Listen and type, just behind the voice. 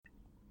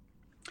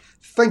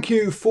Thank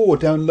you for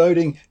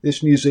downloading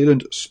this New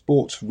Zealand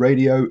Sports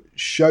Radio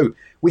show.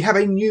 We have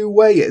a new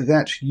way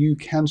that you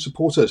can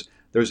support us.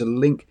 There is a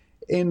link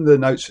in the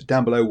notes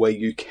down below where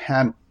you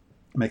can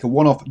make a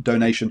one-off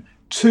donation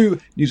to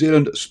New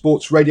Zealand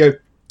Sports Radio.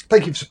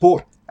 Thank you for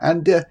support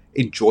and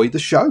enjoy the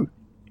show.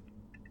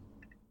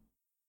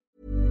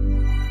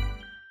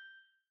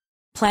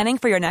 Planning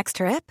for your next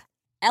trip?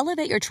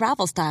 Elevate your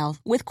travel style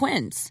with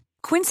Quince.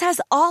 Quince has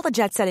all the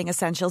jet-setting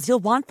essentials you'll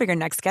want for your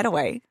next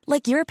getaway,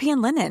 like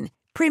European linen,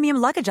 premium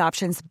luggage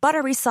options,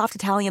 buttery soft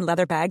Italian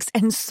leather bags,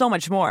 and so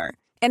much more.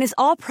 And is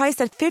all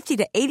priced at 50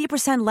 to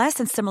 80% less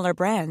than similar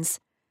brands.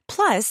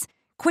 Plus,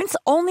 Quince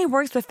only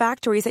works with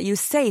factories that use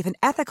safe and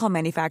ethical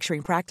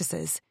manufacturing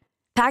practices.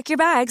 Pack your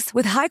bags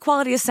with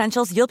high-quality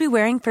essentials you'll be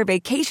wearing for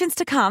vacations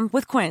to come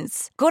with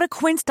Quince. Go to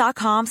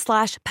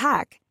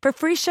quince.com/pack for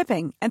free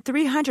shipping and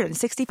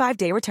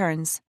 365-day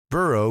returns.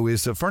 Burrow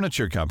is a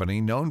furniture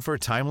company known for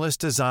timeless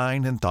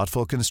design and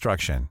thoughtful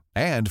construction,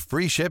 and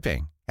free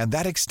shipping, and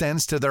that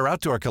extends to their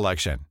outdoor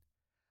collection.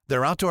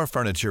 Their outdoor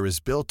furniture is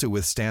built to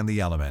withstand the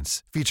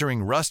elements,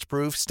 featuring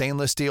rust-proof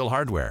stainless steel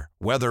hardware,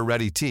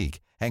 weather-ready teak,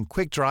 and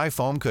quick-dry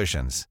foam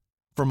cushions.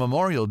 For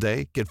Memorial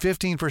Day, get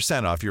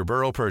 15% off your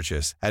Burrow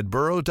purchase at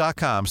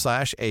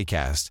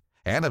burrow.com/acast,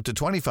 and up to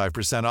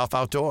 25% off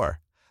outdoor.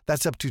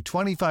 That's up to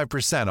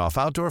 25% off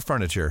outdoor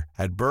furniture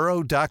at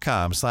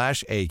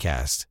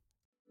burrow.com/acast.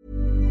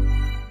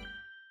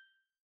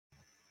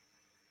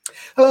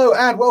 Hello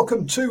and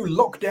welcome to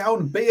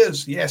Lockdown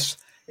Beers. Yes,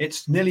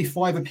 it's nearly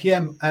 5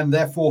 p.m. and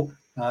therefore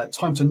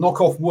time to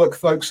knock off work,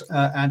 folks,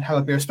 and have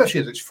a beer,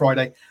 especially as it's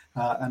Friday,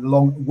 and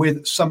along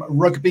with some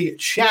rugby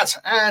chat.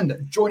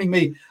 And joining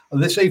me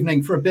this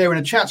evening for a beer and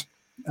a chat,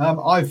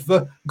 I've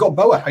got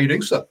Boa. How you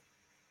doing, sir?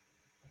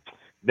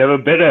 Never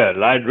better.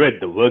 Line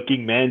Red, the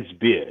working man's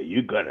beer.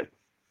 You got it.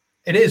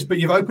 It is, but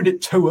you've opened it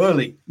too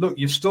early. Look,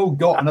 you've still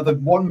got another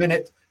 1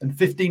 minute and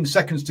 15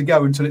 seconds to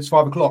go until it's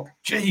 5 o'clock.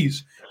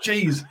 Jeez.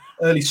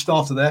 Early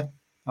starter there.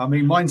 I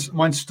mean,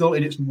 mine's still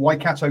in its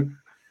Waikato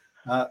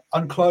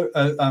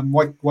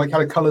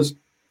Waikato colours,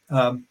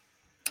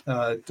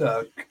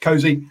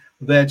 cozy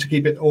there to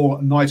keep it all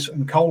nice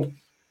and cold.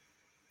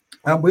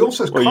 We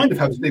also kind of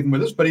have Stephen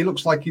with us, but he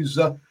looks like his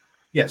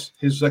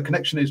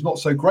connection is not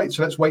so great.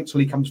 So let's wait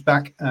till he comes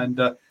back and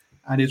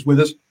is with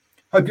us.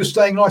 Hope you're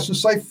staying nice and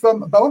safe,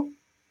 Boa.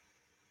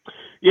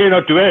 Yeah,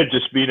 not too bad.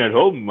 Just been at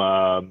home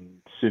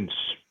since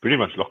pretty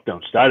much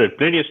lockdown started.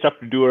 Plenty of stuff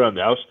to do around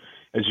the house.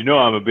 As you know,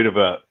 I'm a bit of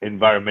an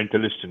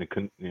environmentalist and a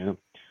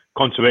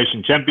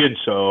conservation champion.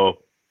 So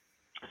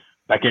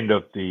back end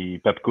of the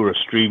Papakura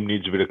stream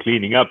needs a bit of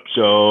cleaning up.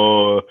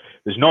 So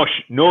there's no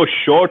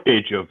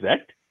shortage of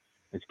that.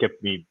 It's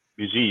kept me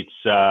busy.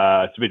 It's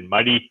a bit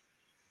muddy,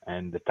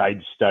 and the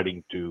tide's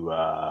starting to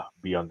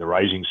be on the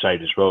rising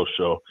side as well.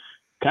 So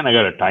kind of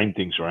got to time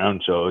things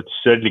around. So it's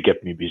certainly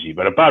kept me busy.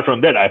 But apart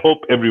from that, I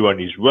hope everyone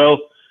is well.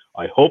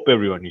 I hope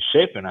everyone is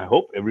safe, and I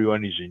hope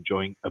everyone is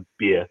enjoying a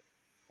beer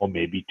or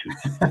maybe two.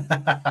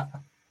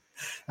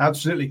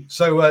 Absolutely.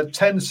 So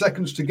 10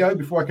 seconds to go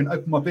before I can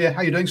open my beer. How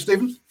are you doing,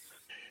 Stephen?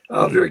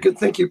 Very good.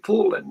 Thank you,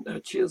 Paul,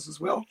 and cheers as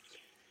well.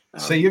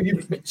 So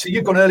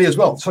you've gone early as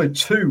well. So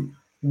 2,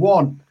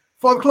 1,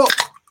 5 o'clock.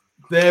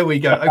 There we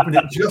go. Opened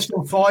it just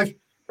on 5.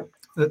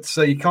 That's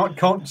you can't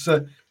go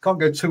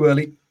too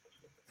early.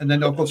 And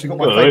then of course you've got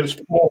my favourite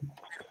sport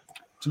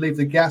to leave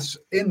the gas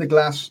in the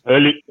glass.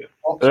 Early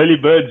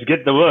birds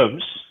get the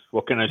worms.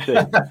 What can I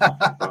say?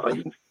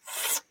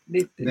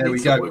 There we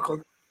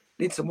go.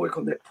 Need some work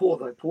on that pour,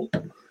 though, Paul.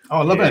 Oh,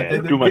 I love it.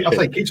 I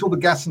say keeps all the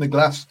gas in the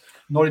glass,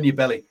 not in your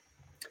belly.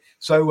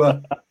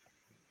 So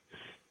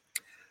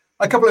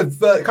a couple of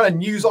kind of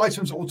news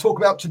items that we'll talk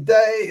about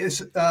today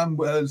is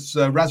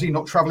Rassie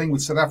not travelling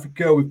with South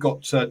Africa. We've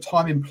got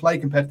time in play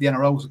compared to the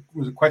NRL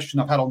was a question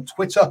I've had on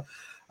Twitter.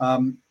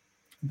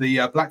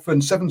 The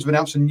Blackburn Sevens have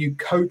announced a new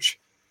coach.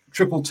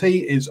 Triple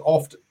T is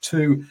off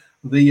to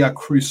the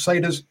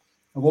Crusaders.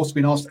 I've also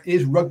been asked,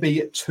 is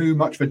rugby too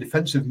much of a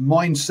defensive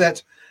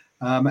mindset?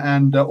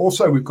 And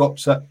also we've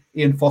got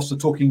Ian Foster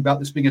talking about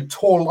this being a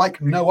tour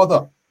like no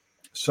other.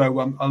 So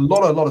a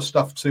lot of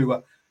stuff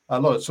to a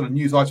lot of sort of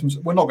news items.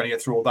 We're not going to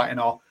get through all that in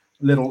our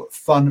little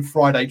fun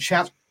Friday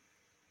chat.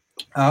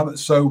 But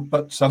some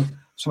of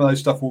those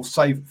stuff we'll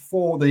save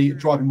for the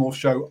Driving More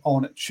show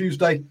on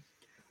Tuesday.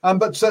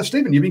 But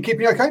Stephen, you've been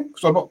keeping okay?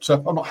 Because I've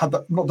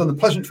not done the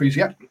pleasantries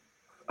yet.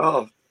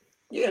 Oh,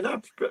 yeah,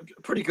 no,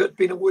 pretty good.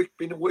 Been a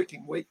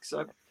working week, so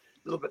a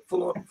little bit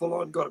full on.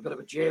 Got a bit of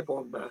a jab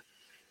on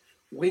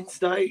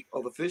Wednesday,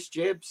 or the first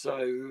jab, so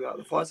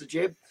the Pfizer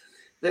jab,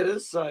 that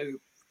is. So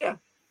yeah,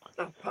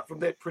 apart from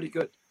that, pretty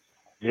good.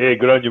 Yeah,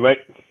 good on you, mate.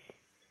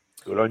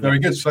 Good on you. Very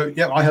good. So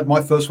yeah, I had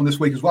my first one this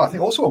week as well. I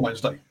think also on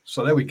Wednesday.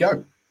 So there we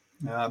go.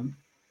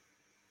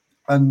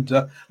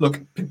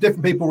 Look,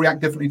 different people react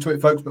differently to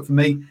it, folks. But for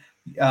me,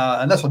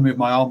 unless I move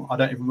my arm, I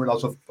don't even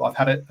realise I've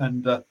had it,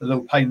 and a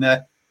little pain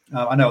there.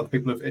 I know other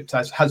people it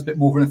has a bit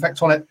more of an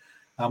effect on it,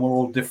 and we're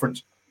all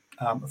different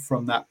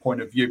from that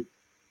point of view.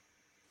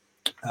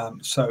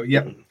 So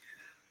yeah,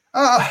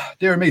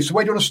 dear me. So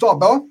where do you want to start,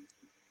 Boa?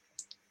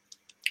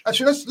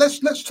 Actually,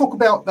 let's talk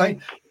about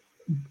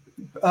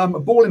a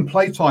ball in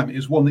play time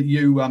is one that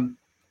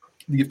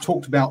you've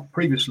talked about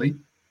previously.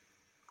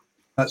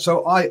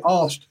 So I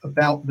asked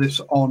about this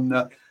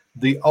on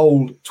the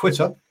old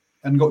Twitter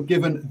and got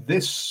given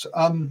this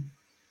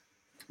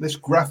this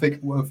graphic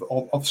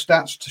of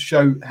stats to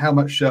show how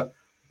much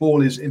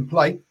ball is in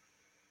play,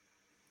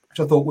 which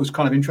I thought was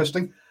kind of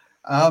interesting.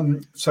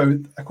 So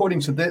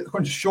according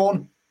to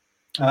Sean,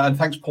 and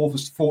thanks Paul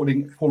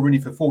Rooney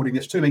for forwarding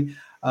this to me,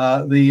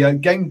 the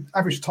game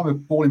average time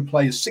of ball in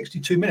play is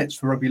 62 minutes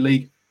for rugby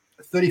league,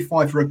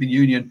 35 for rugby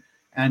union,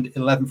 and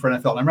 11 for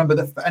NFL. And remember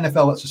that for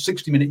NFL, that's a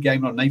 60-minute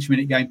game, not an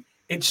 80-minute game.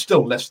 It's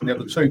still less than the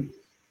other two.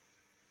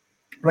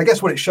 But I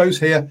guess what it shows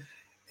here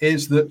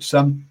is that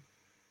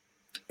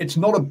it's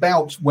not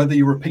about whether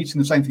you're repeating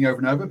the same thing over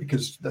and over,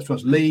 because that's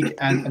what league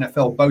and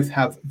NFL both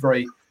have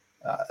very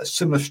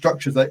similar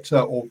structure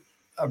or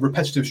a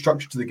repetitive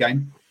structure to the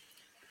game.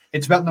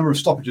 It's about the number of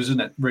stoppages,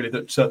 isn't it, really,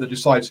 that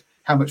decides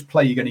how much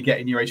play you're going to get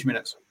in your 80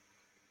 minutes.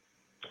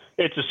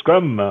 It's a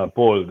scrum,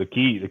 Paul. The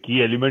key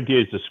element here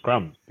is the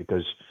scrum,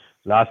 because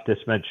last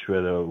test match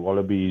where the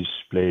Wallabies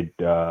played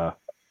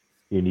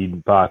in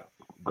Eden Park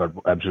got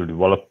absolutely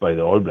walloped by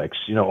the All Blacks.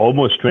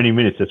 Almost 20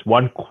 minutes. That's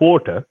one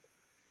quarter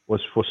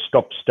was for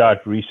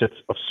stop-start resets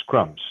of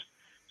scrums.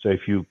 So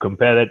if you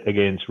compare that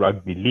against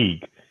rugby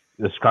league,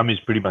 the scrum is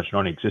pretty much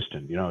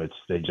non-existent.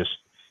 They just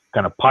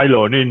kind of pile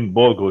on in,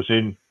 ball goes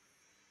in.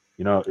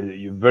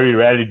 You very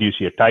rarely do you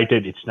see a tight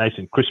end. It's nice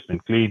and crisp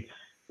and clean.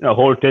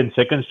 Whole 10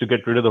 seconds to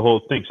get rid of the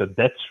whole thing. So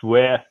that's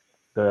where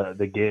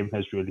the game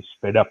has really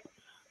sped up,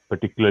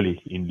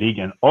 particularly in league.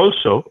 And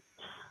also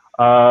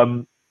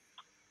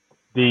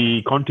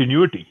the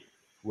continuity,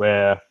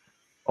 where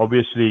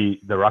obviously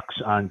the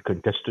rucks aren't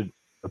contested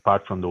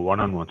apart from the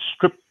one-on-one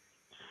strip.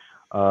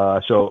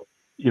 So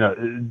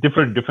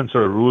different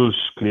sort of rules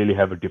clearly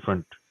have a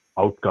different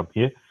outcome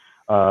here.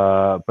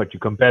 But you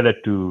compare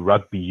that to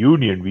rugby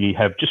union, we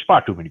have just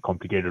far too many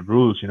complicated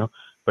rules,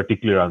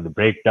 particularly around the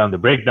breakdown. The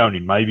breakdown,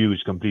 in my view,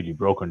 is completely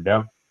broken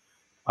down.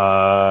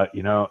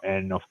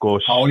 And of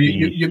course,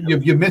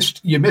 you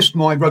missed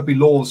my rugby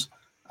laws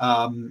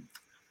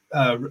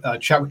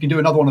chat. We can do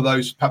another one of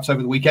those perhaps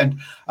over the weekend.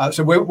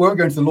 So we won't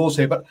go into the laws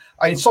here, but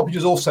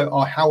stoppages also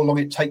are how long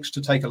it takes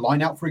to take a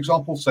line out, for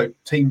example. So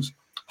teams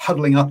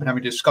huddling up and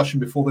having a discussion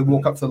before they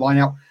walk up to the line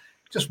out.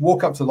 Just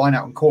walk up to the line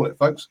out and call it,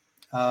 folks.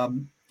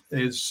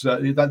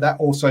 That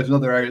also is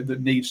another area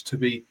that needs to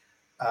be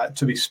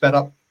sped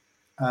up,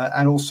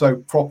 and also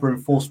proper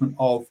enforcement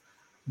of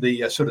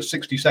the sort of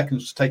 60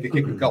 seconds to take a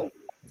kick and goal.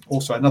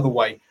 Also another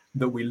way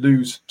that we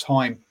lose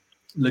time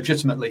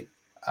legitimately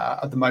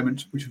at the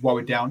moment, which is why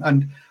we're down.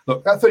 And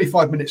look, that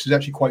 35 minutes is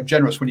actually quite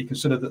generous when you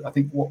consider that. I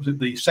think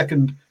the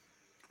second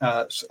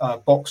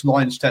box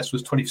lines test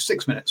was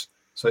 26 minutes.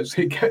 So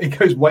it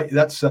goes way.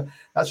 That's a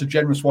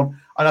generous one,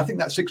 and I think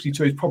that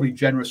 62 is probably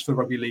generous for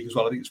rugby league as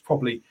well. I think it's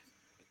probably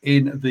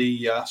in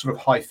the sort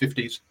of high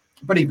 50s,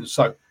 but even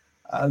so,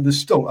 there's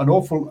still an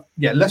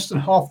less than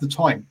half the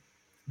time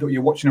that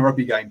you're watching a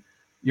rugby game,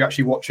 you're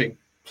actually watching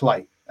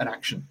play and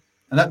action,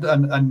 and that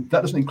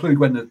doesn't include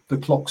when the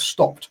clock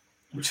stopped,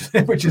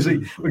 which is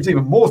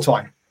even more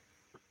time.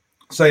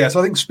 So I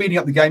think speeding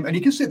up the game, and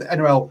you can see that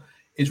NRL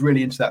is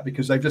really into that,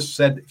 because they've just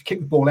said if you kick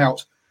the ball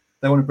out,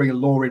 they want to bring a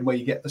law in where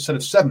you get a set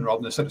of 7 rather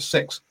than a set of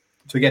 6.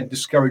 So again,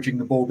 discouraging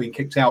the ball being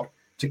kicked out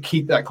to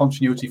keep that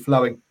continuity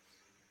flowing,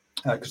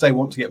 because they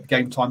want to get the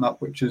game time up,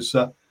 which is.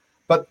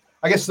 But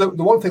I guess the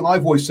one thing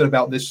I've always said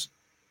about this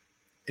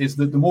is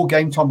that the more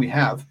game time we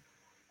have,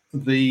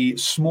 the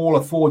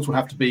smaller forwards will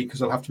have to be,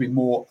 because they'll have to be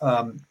more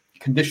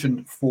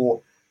conditioned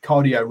for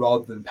cardio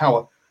rather than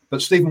power.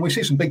 But Stephen, we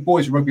see some big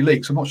boys in rugby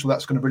league, so I'm not sure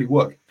that's going to really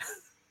work.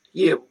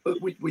 Yeah,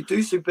 we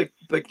do see big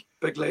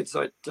lads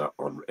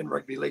in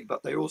rugby league,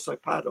 but they're also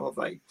part of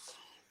they're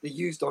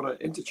used on an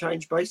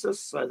interchange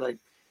basis. So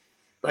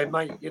they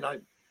may,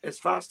 as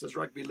fast as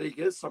rugby league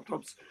is,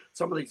 sometimes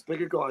some of these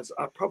bigger guys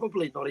are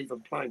probably not even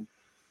playing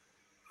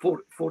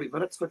 40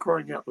 minutes, for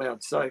crying out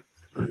loud. So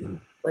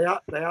they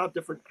are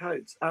different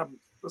codes.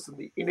 Listen,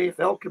 the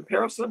NFL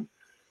comparison,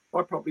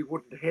 I probably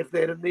wouldn't have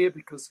that in there,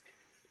 because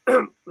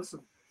listen,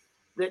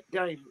 that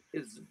game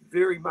is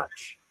very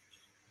much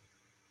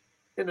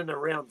in and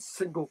around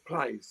single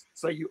plays.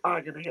 So you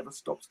are going to have a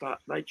stop-start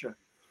nature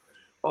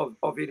of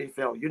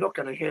NFL. You're not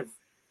going to have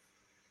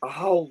a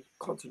whole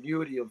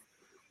continuity of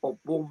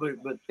ball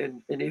movement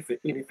in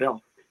NFL.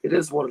 It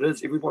is what it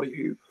is. Everybody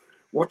who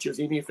watches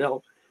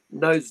NFL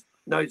knows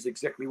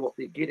exactly what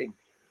they're getting.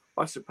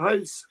 I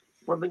suppose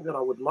one thing that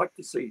I would like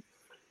to see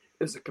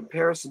is a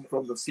comparison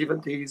from the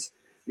 70s,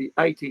 the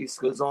 80s,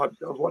 because I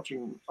was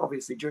watching,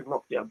 obviously, during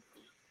lockdown,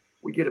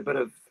 we get a bit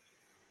of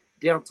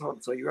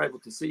downtime, so you're able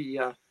to see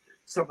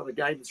some of the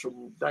games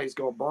from days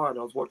gone by, and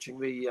I was watching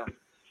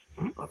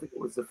I think it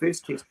was the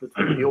first test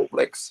between the All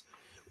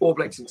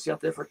Blacks in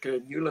South Africa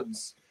and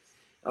Newlands.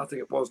 I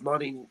think it was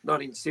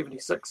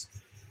 1976.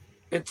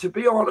 And to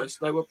be honest,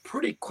 they were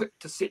pretty quick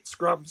to set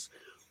scrums.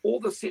 All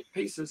the set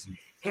pieces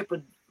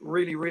happened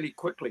really, really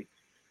quickly.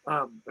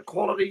 The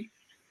quality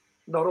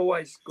not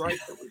always great.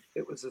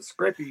 It was as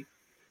scrappy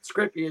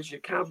as you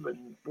come.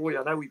 And boy,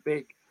 I know we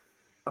beg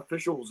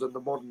officials in the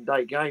modern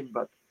day game,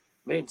 but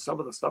man, some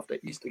of the stuff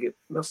that used to get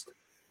missed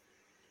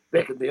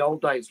back in the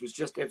old days was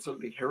just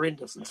absolutely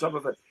horrendous, and some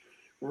of it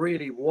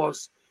really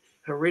was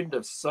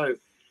horrendous. So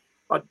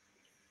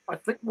I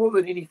think more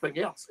than anything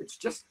else, it's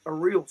just a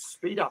real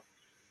speed up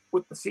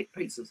with the set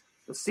pieces,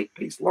 the set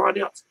piece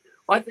lineouts.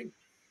 I think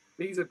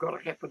these have got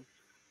to happen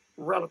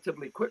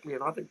relatively quickly,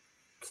 and I think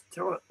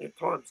at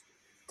times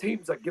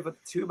teams are given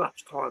too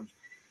much time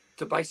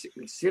to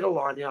basically set a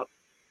line out,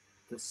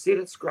 to set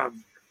a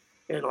scrum,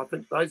 and I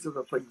think those are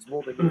the things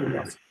more than anything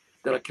else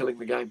that are killing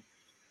the game.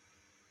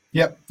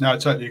 Yep, no, I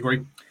totally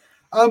agree.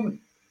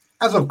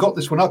 As I've got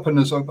this one up, and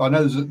as I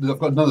know I've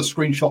got another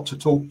screenshot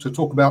to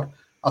talk about,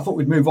 I thought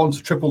we'd move on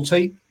to Triple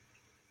T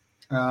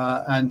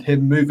and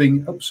him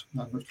moving. Oops,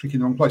 no, I'm clicking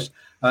the wrong place.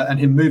 And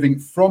him moving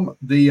from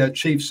the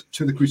Chiefs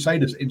to the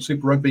Crusaders in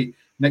Super Rugby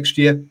next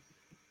year.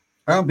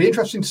 It'll be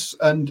interesting.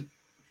 And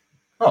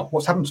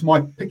what's happened to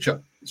my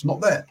picture? It's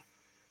not there.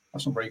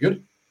 That's not very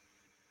good.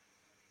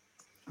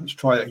 Let's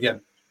try it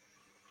again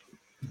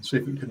and see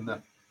if we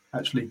can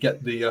actually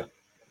get the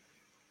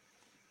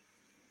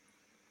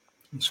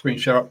screen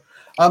share up.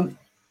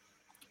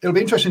 It'll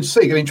be interesting to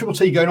see. I mean, Triple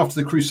T going off to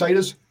the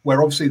Crusaders,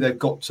 where obviously they've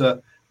got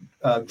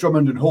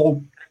Drummond and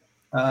Hall,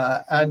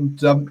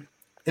 and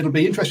it'll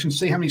be interesting to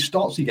see how many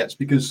starts he gets,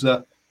 because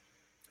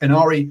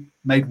Inari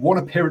made one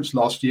appearance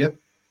last year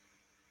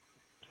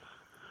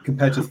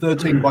compared to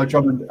 13 by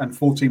Drummond and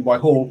 14 by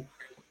Hall,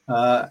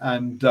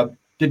 and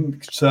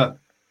didn't,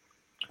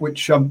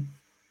 which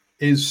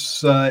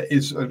is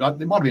it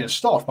might have been a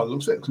start by the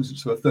looks of it, since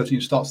it's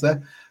 13 starts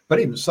there. But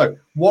even so,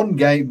 one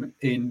game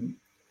in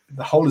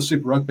the whole of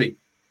Super Rugby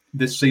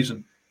this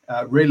season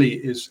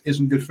really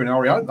isn't good for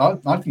Inari. I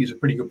think he's a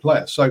pretty good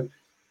player. So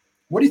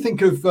what do you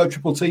think of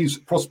Triple T's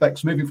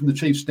prospects moving from the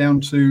Chiefs down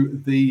to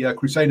the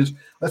Crusaders?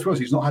 Let's be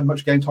honest, he's not had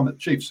much game time at the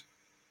Chiefs.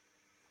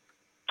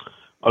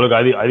 Oh, look,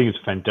 I think it's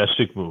a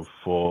fantastic move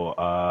for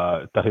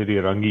Tahiri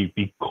Rangi,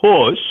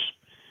 because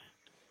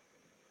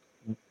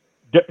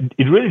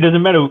it really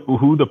doesn't matter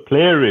who the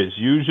player is.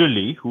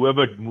 Usually,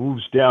 whoever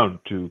moves down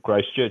to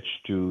Christchurch,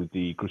 to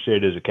the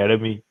Crusaders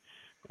Academy,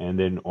 and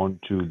then on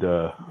to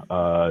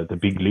the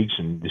big leagues,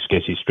 in this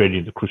case, he's straight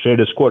into the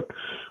Crusader squad.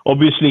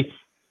 Obviously,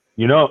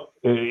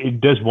 it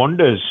does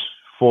wonders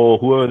for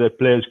whoever that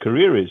player's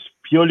career is,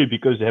 purely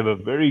because they have a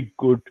very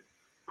good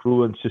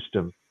proven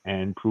system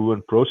and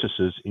proven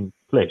processes in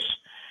place.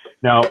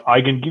 Now,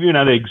 I can give you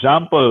another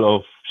example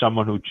of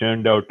someone who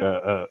churned out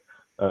a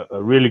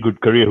really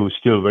good career, who's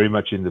still very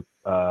much in the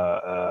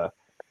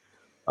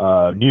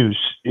news,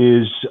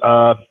 is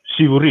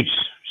Sivu Rees.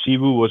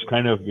 Sivu was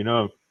kind of,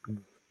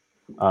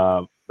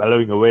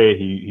 bellowing away.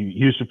 He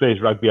used to play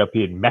his rugby up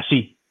here in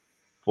Massey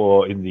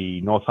in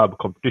the North Harbour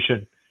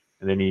competition,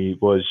 and then he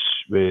was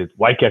with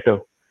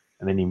Waikato,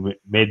 and then he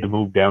made the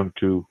move down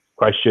to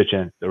Christchurch,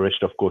 and the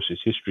rest, of course, is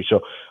history.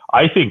 So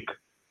I think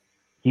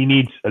he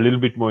needs a little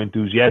bit more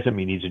enthusiasm.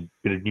 He needs a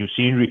bit of new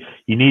scenery.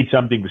 He needs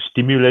something to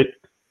stimulate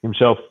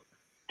himself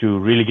to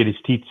really get his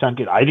teeth sunk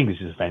in. I think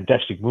this is a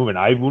fantastic move, and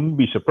I wouldn't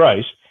be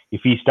surprised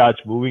if he starts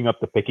moving up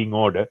the pecking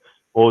order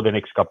over the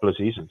next couple of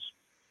seasons.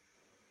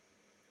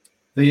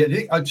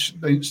 It'll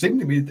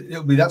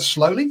be that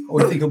slowly, or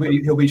do you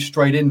think he'll be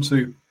straight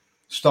into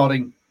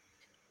starting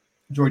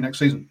during next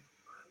season?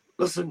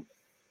 Listen,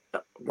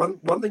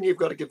 one thing you've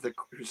got to give the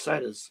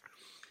Crusaders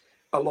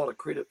a lot of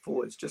credit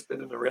for is just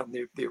in and around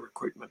their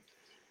recruitment.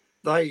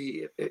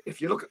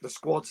 If you look at the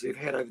squads they've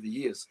had over the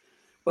years,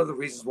 one of the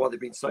reasons why they've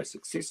been so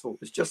successful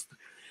is just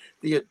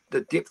the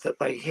depth that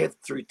they have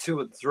through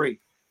 2 and 3,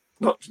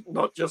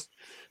 not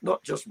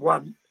just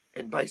one,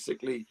 and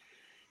basically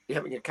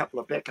having a couple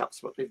of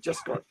backups, but they've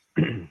just got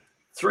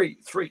three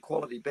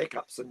quality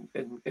backups, and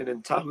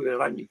in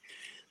Tahuirangi,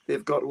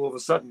 they've got all of a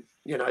sudden,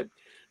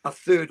 a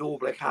third All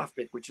Black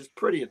halfback, which is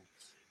pretty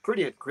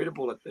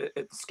incredible at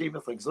the scheme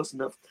of things.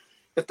 Listen,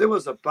 if there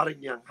was a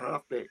budding young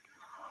halfback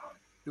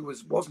who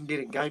wasn't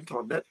getting game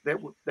time,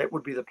 that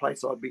would be the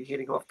place I'd be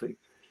heading off to.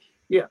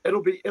 Yeah,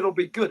 it'll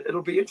be good.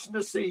 It'll be interesting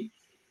to see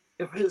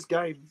if his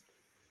game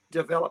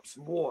develops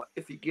more,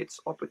 if he gets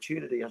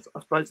opportunity. I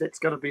suppose that's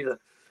going to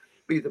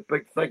be the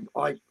big thing.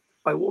 I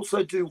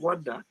also do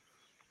wonder.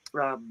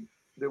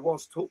 There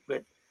was talk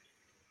that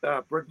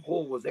Bryn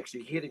Hall was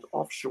actually heading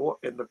offshore,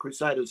 and the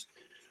Crusaders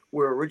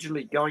were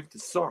originally going to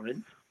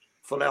sign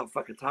Folau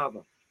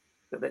Fakatava.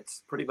 And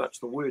that's pretty much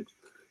the word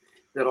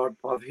that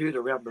I've heard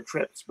around the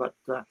traps. But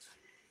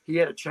he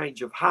had a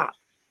change of heart,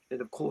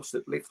 and of course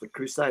it left the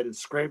Crusaders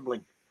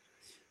scrambling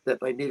that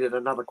they needed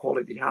another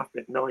quality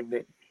halfback, knowing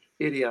that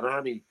Eddie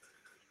Arani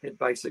had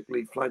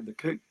basically flown the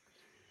coop.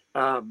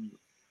 And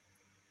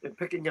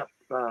picking up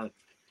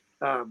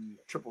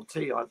Triple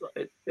T,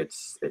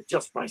 it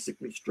just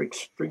basically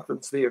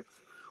strengthens their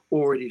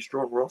already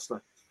strong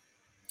roster.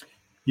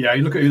 Yeah,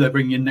 you look at who they're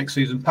bringing in next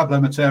season: Pablo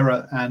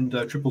Matera and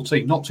Triple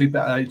T. Not too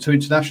bad, two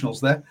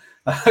internationals there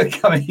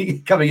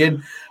coming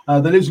in.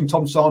 They're losing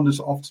Tom Sanders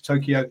off to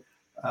Tokyo.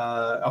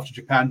 after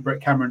Japan.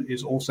 Brett Cameron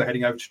is also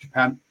heading over to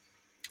Japan.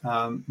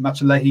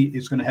 Matalehi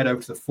is going to head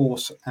over to the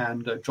Force,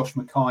 and Josh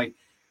Mackay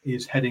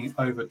is heading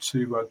over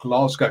to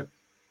Glasgow.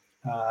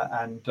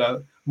 And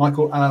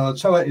Michael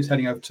Alatoa is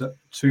heading over to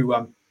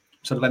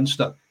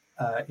Leinster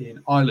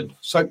in Ireland.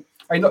 So,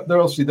 hey, look,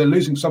 they're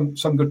losing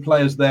some good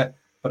players there,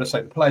 but I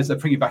say the players they're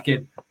bringing back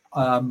in,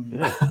 some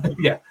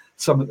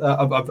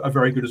are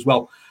very good as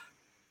well.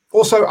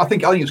 Also, I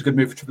think it's a good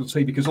move for Triple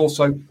T, because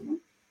also,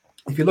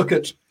 if you look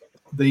at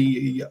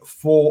the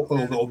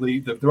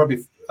the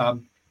rugby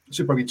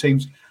Super Rugby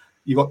teams,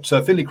 you've got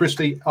Finlay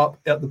Christie up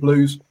at the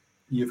Blues.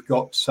 You've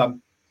got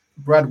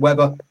Brad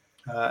Weber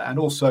and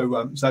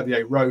also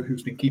Xavier Rowe,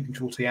 who's been keeping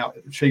Triple T out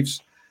at the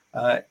Chiefs.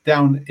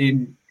 Down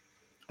in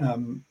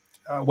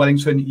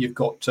Wellington, you've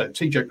got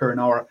TJ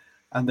Perenara,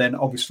 and then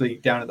obviously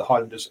down at the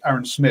Highlanders,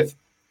 Aaron Smith,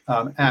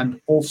 and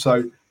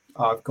also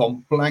I've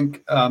gone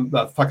blank,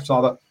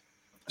 Fakatava.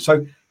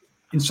 So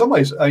in some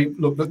ways,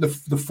 look,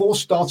 the four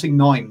starting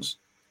nines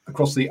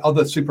across the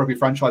other Super Rugby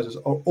franchises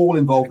are all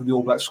involved in the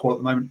All Black squad at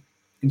the moment.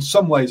 In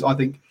some ways, I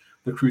think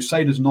the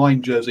Crusaders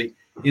 9 jersey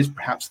is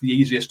perhaps the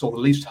easiest or the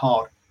least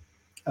hard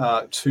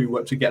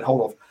to get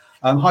hold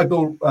of. Hi,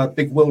 Bill,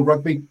 Big Will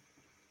Rugby.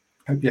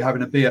 Hope you're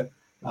having a beer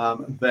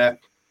there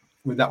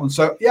with that one.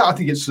 So yeah, I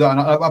think it's.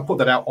 I put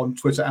that out on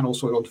Twitter and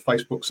also onto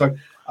Facebook. So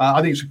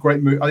I think it's a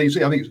great move. I think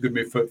it's a good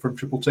move from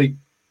Triple T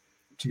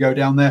to go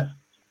down there.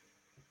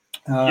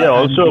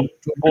 Also,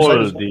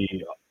 Paul,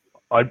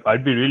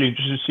 I'd be really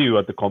interested to see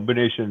what the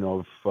combination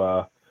of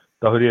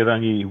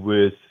Tahurirangi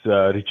with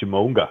Richie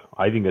Mo'unga.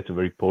 I think that's a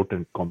very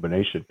potent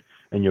combination.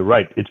 And you're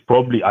right. It's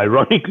probably,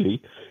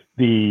 ironically,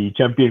 the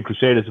champion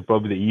Crusaders are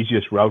probably the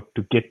easiest route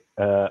to get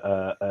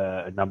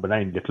a number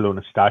 9, let alone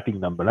a starting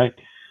number 9.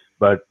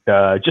 But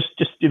just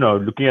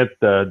looking at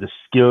the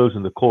skills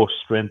and the core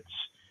strengths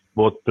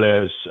both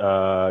players,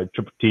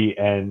 Triple T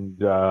and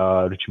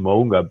Richie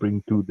Mo'unga,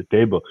 bring to the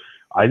table,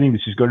 I think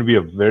this is going to be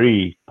a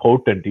very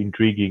potent,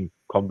 intriguing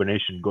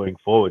combination going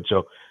forward.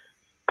 So,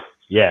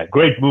 yeah,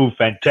 great move,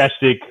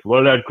 fantastic.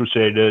 Well done,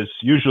 Crusaders.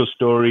 Usual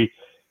story.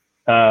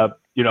 All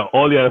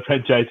the other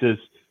franchises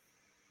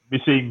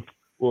missing.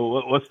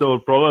 Well, what's the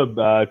old proverb?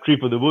 Tree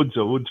for the woods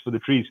or woods for the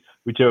trees,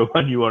 whichever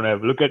one you want to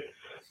have a look at.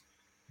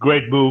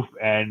 Great move,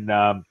 and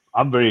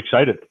I'm very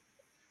excited.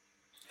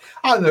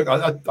 I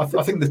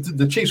think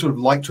the Chiefs would have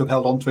liked to have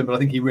held on to him, but I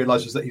think he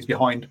realises that he's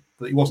behind,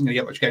 that he wasn't going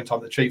to get much game time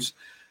with the Chiefs.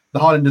 The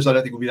Highlanders, I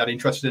don't think, will be that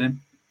interested in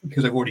him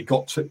because they've already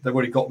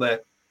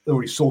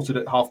sorted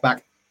at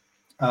halfback.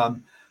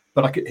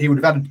 But he would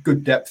have added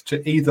good depth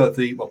to either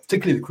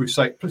particularly the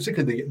Crusade,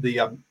 particularly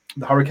the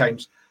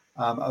Hurricanes.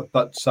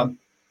 But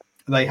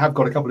they have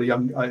got a couple of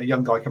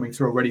young guy coming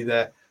through already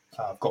there.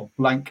 I've got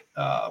blank.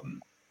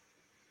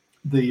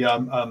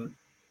 Reinhard.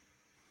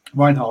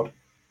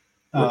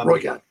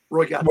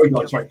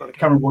 Roygard, sorry,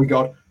 Cameron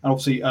Roygard, and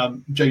obviously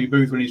Jamie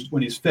Booth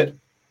when he's fit.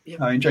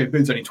 Yeah. Jamie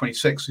Booth's only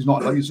 26. He's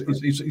not.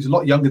 He's a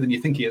lot younger than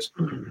you think he is.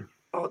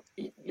 Oh,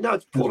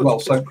 it's Paul. As well,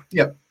 so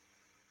yeah.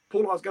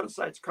 Paul, I was going to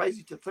say it's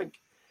crazy to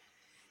think.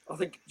 I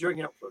think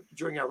during our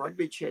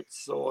rugby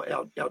chats or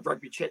our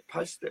rugby chat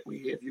posts that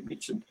we have, you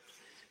mentioned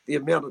the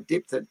amount of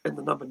depth in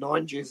the number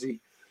 9 jersey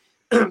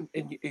in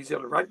New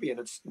Zealand rugby, and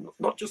it's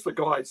not just the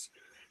guys,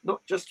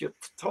 not just your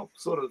top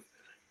sort of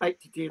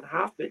 8 to 10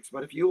 halfbacks,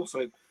 but if you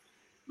also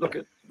look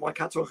at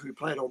Waikato, who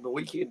played on the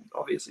weekend,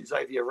 obviously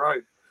Xavier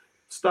Rowe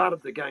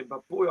started the game,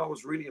 but boy, I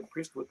was really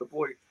impressed with the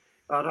boy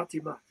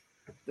Ratima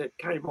that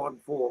came on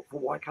for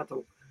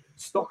Waikato.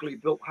 Stockley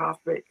built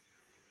halfback,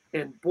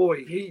 and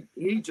boy, he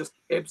just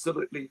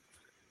absolutely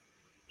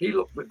he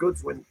looked the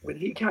goods when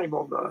he came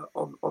on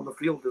the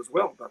field as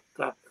well. But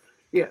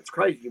yeah, it's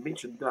crazy. You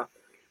mentioned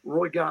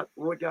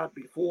Roygard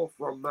before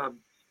from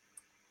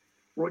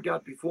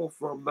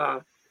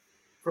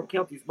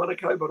Counties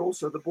Manukau, but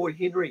also the boy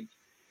Henry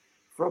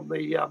from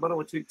the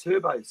Manawatu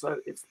Turbo. So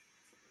it's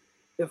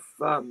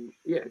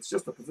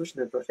just a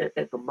position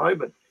at the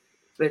moment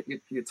that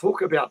you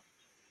talk about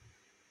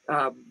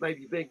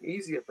maybe being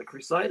easy at the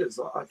Crusaders.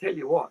 I tell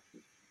you what,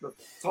 the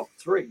top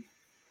 3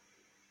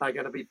 are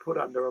going to be put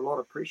under a lot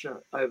of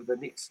pressure over the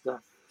next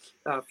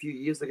few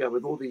years to go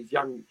with all these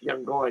young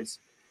guys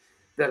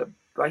that are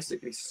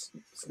basically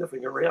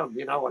sniffing around.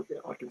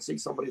 I can see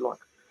somebody like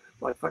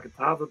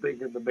Fakatava being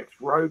in the mix,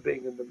 Rowe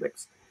being in the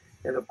mix,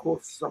 and of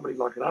course somebody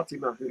like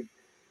Ratima, who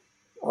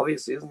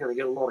obviously isn't going to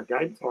get a lot of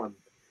game time.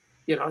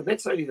 And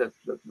that's only the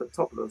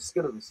top of the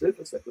skin of the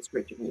surface that we're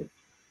scratching here.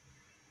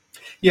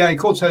 Yeah, and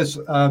Cord says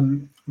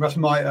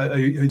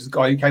Ratamai, who's the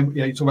guy who came,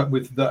 you talk about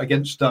with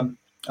against for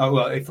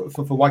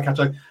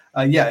Waikato.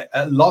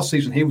 Last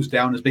season he was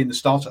down as being the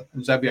starter,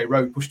 and Xavier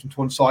Rowe pushed him to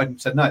one side and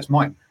said, "No, it's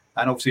mine."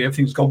 And obviously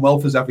everything's gone well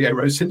for Xavier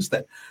Rowe since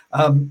then.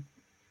 But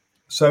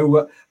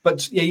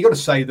you got to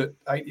say that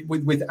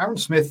with Aaron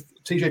Smith,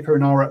 TJ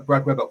Perenara,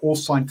 Brad Weber all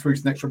signed through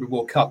to the next Rugby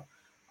World Cup,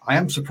 I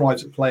am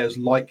surprised that players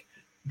like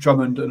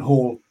Drummond and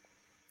Hall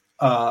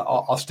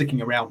are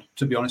sticking around.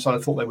 To be honest, I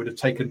thought they would have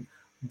taken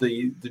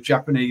the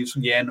Japanese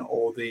yen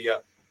or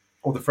the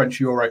French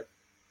euro.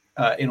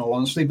 In all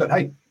honesty, but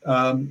hey,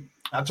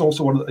 That's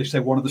also one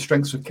of the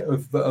strengths of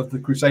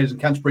the Crusaders in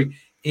Canterbury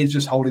is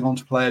just holding on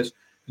to players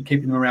and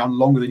keeping them around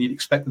longer than you'd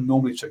expect them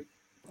normally to.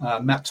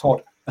 Matt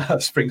Todd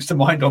springs to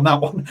mind on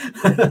that one,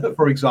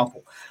 for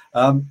example.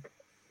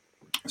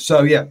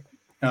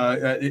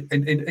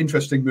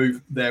 Interesting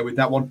move there with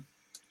that one.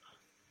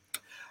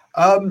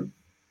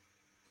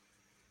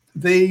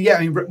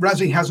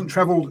 Razzie hasn't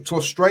travelled to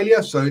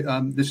Australia, so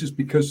this is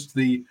because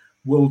the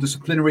World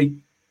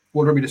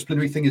Rugby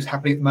disciplinary thing is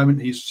happening at the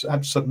moment. He's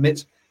had to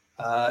submit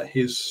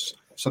his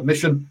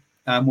submission,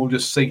 and we'll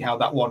just see how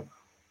that one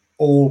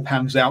all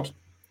pans out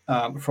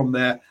from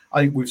there.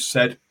 I think we've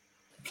said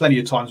plenty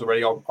of times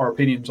already our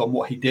opinions on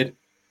what he did,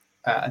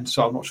 and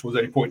so I'm not sure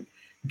there's any point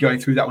going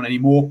through that one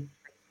anymore.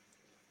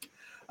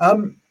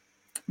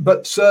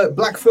 But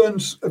Black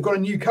Ferns have got a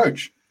new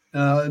coach.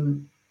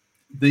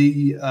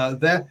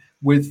 There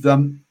with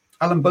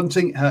Alan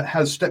Bunting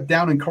has stepped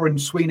down, and Corey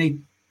Sweeney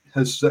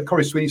has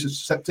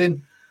stepped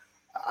in.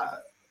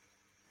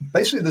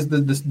 Basically,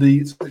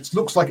 it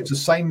looks like it's the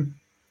same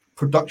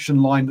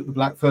production line that the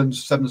Black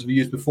Ferns Sevens have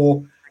used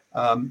before,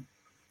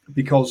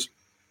 because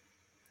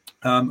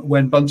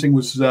when Bunting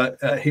was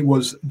he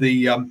was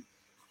the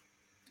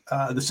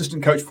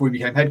assistant coach before he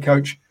became head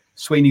coach.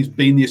 Sweeney's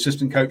been the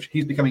assistant coach.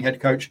 He's becoming head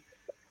coach.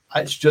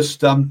 It's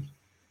just a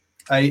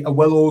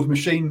well-oiled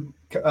machine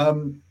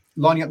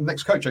lining up the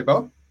next coach,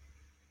 Boa?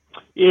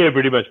 Yeah,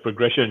 pretty much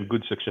progression,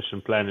 good succession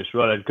plan as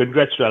well. And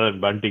congrats to Alan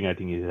Bunting. I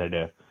think he's had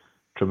a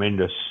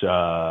tremendous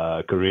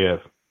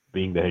career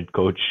being the head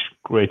coach.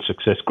 Great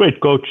success,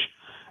 great coach.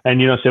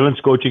 And,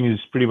 sevens coaching is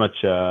pretty much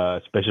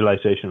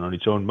specialization on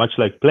its own, much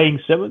like playing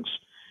sevens.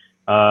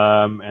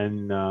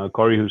 And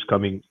Corey, who's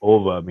coming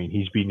over, I mean,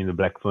 he's been in the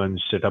Black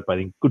Ferns setup, I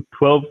think, good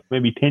 12,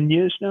 maybe 10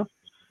 years now.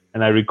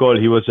 And I recall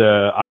he was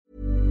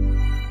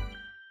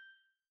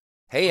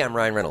Hey, I'm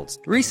Ryan Reynolds.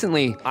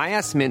 Recently, I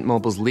asked Mint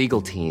Mobile's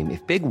legal team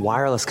if big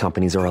wireless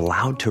companies are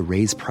allowed to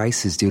raise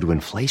prices due to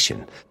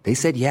inflation. They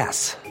said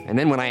yes. And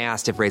then when I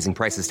asked if raising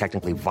prices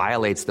technically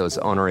violates those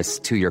onerous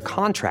 2-year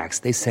contracts,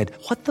 they said,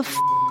 "What the f***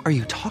 are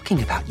you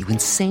talking about, you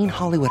insane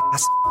Hollywood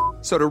ass?"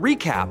 So to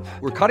recap,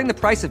 we're cutting the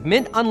price of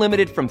Mint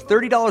Unlimited from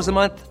 $30 a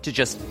month to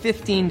just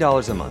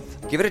 $15 a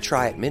month. Give it a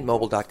try at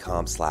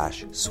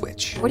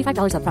mintmobile.com/switch.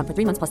 $45 up front for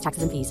 3 months plus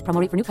taxes and fees.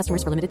 Promo rate for new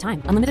customers for limited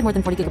time. Unlimited more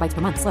than 40 gigabytes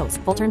per month. Slows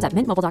full terms at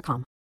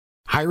mintmobile.com.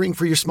 Hiring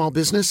for your small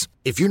business?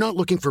 If you're not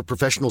looking for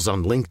professionals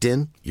on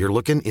LinkedIn, you're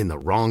looking in the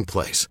wrong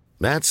place.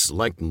 That's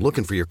like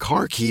looking for your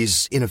car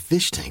keys in a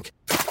fish tank.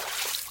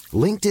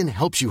 LinkedIn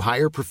helps you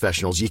hire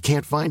professionals you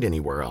can't find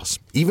anywhere else,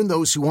 even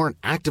those who aren't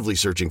actively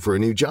searching for a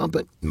new job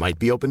but might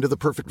be open to the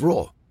perfect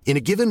role. In a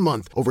given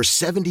month, over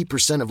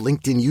 70% of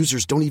LinkedIn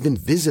users don't even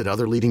visit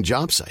other leading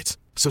job sites.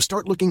 So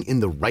start looking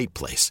in the right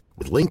place.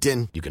 With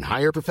LinkedIn, you can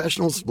hire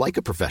professionals like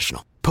a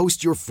professional.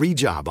 Post your free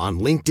job on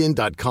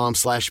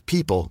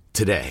linkedin.com/people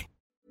today.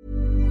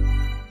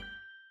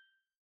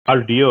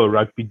 RDO,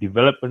 Rugby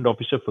Development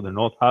Officer for the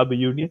North Harbour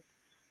Union,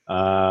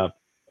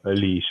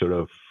 early sort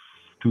of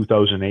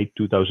 2008,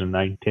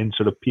 2009, 10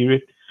 sort of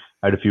period.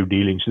 Had a few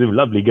dealings with him.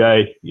 Lovely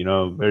guy,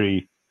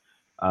 very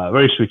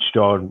switched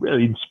on,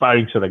 really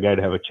inspiring sort of guy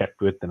to have a chat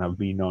with. And I've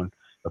been on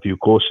a few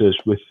courses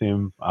with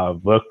him.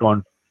 I've worked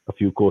on a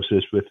few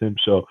courses with him.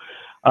 So,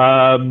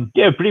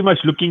 pretty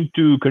much looking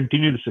to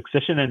continue the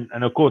succession.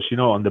 And of course,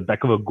 on the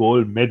back of a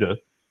gold medal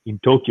in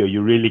Tokyo,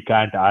 you really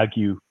can't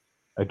argue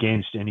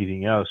against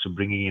anything else, so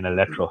bringing in a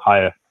lateral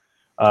hire.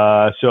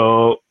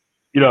 NZR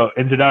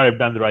have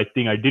done the right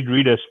thing. I did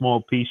read a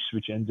small piece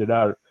which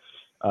NZR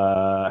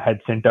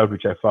had sent out,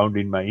 which I found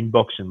in my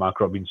inbox, and Mark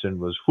Robinson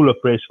was full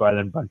of praise for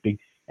Alan Bunting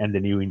and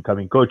the new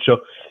incoming coach.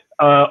 So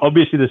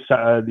obviously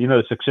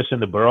the success in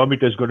the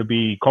barometer is going to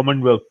be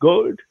Commonwealth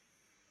gold,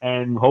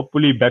 and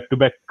hopefully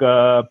back-to-back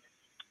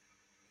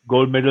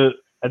gold medal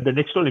at the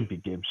next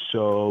Olympic Games.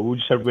 So we'll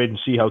just have to wait and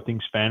see how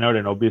things pan out.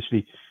 And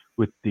obviously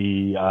with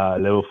the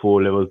level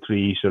 4, level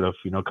 3 sort of,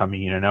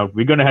 coming in and out,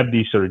 we're going to have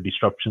these sort of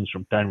disruptions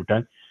from time to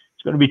time.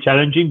 It's going to be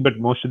challenging, but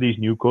most of these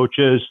new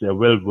coaches, they're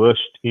well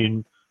versed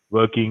in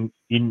working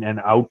in and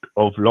out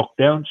of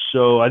lockdowns.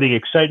 So I think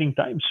exciting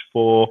times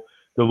for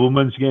the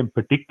women's game,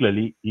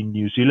 particularly in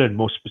New Zealand,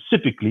 more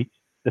specifically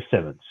the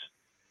sevens.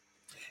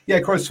 Yeah,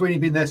 Corey Sweeney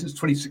been there since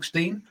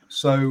 2016.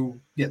 So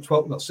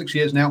 6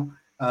 years now.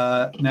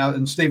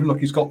 And Stephen,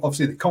 look, he's got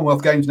obviously the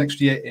Commonwealth Games next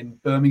year in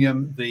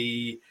Birmingham.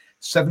 The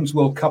Sevens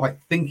World Cup, I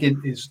think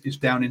is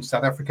down in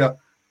South Africa.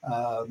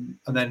 And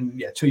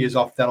then 2 years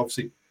after that,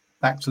 obviously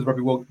back to the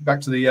Rugby World, back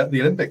to the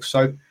Olympics.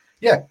 So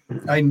they're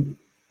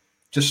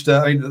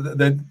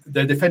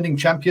defending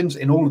champions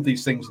in all of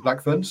these things, the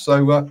Black Ferns.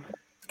 So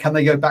can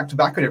they go back to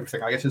back at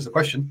everything? I guess is the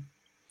question.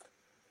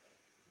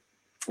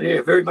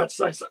 Yeah, very much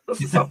so. So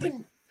this is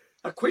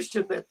a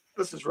question that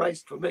this has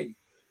raised for me.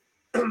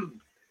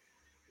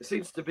 It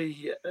seems to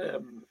be,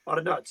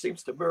 it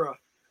seems to mirror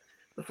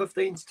the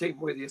 15s team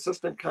where the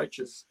assistant coach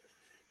is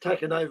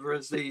taken over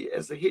as the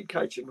head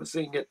coach, and we're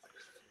seeing it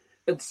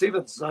in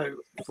sevens. So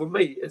for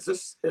me, is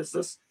this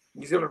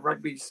New Zealand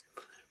Rugby's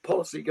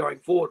policy going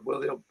forward,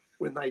 where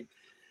when they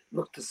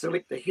look to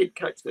select the head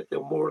coach, that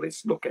they'll more or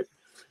less look at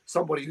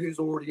somebody who's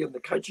already in the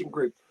coaching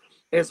group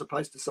as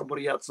opposed to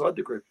somebody outside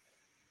the group.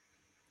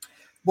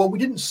 Well, we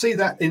didn't see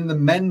that in the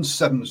men's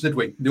sevens, did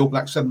we? The All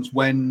Black sevens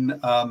when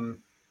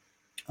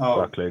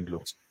Clark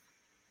Laidlaw.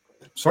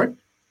 Sorry?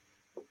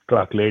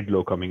 Clark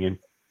Laidlaw coming in.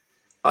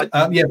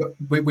 Yeah,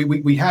 but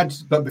we had,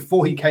 but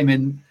before he came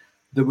in,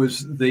 there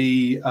was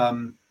there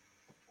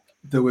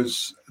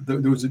was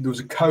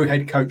a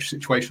co-head coach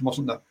situation,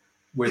 wasn't there,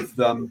 with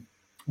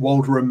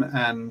Waldrum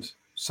and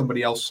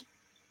somebody else,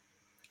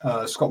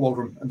 Scott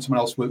Waldrum and someone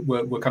else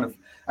were kind of,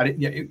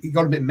 and it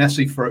got a bit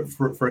messy for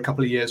a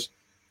couple of years,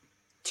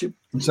 and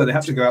so they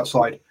had to go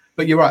outside.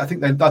 But you're right. I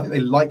think they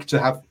like to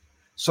have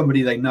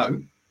somebody they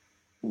know,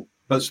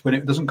 but when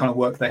it doesn't kind of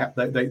work,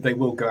 they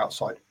will go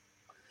outside.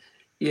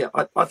 Yeah,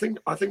 I think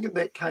in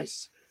that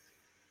case,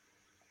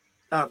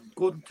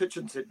 Gordon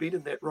Kitchens had been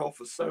in that role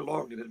for so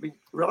long and had been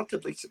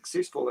relatively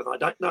successful, and I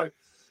don't know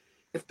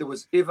if there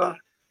was ever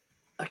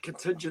a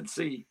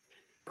contingency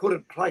put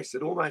in place.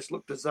 It almost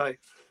looked as though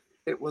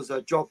it was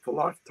a job for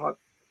life type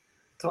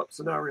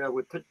scenario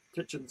with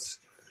Kitchens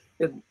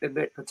in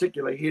that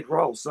particular head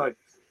role. So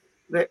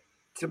that,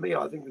 to me,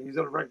 I think the New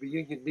Zealand Rugby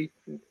Union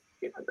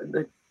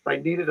they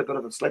needed a bit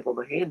of a slap on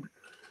the hand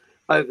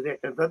over that.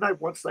 And then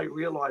once they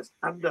realised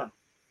under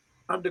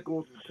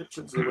Gordon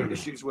Kitchens there were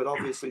issues with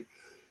obviously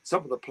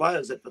some of the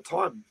players at the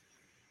time,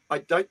 I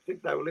don't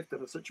think they were left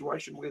in a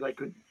situation where they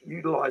could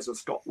utilise a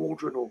Scott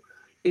Waldron or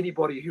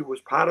anybody who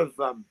was part of,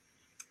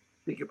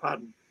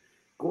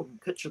 Gordon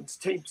Kitchens'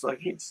 team. So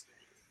hence,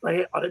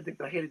 I don't think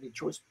they had any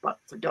choice but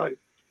to go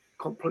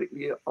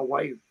completely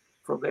away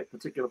from that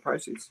particular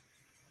process.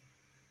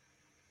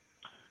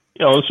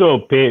 Yeah, also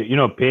pay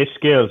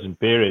scales and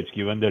pay rates,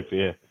 given that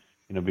we're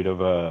in a bit of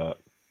a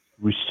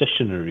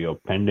recessionary or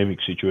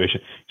pandemic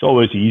situation, it's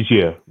always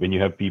easier when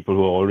you have people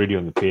who are already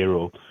on the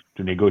payroll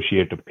to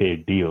negotiate a pay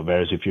deal.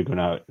 Whereas if you're going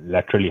to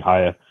laterally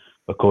hire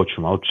a coach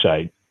from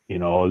outside,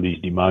 all these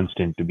demands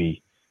tend to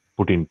be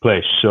put in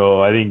place.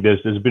 So I think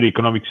there's a bit of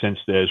economic sense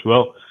there as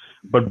well.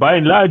 But by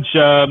and large,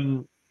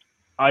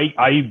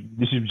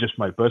 this is just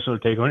my personal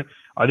take on it.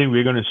 I think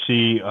we're going to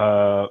see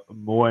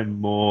more and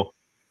more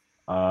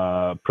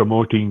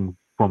promoting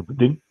from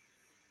within,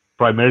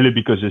 primarily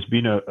because there's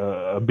been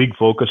a big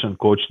focus on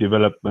coach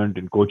development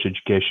and coach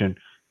education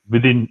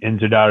within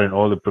NZR and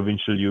all the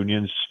provincial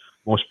unions,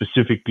 more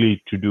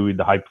specifically to do with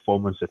the high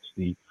performance. That's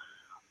the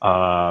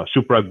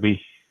Super Rugby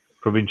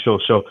provincial.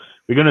 So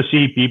we're going to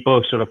see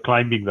people sort of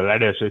climbing the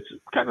ladder. So it's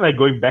kind of like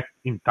going back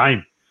in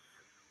time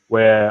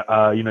where,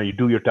 you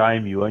do your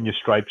time, you earn your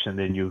stripes, and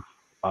then you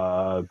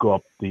go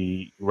up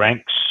the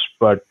ranks.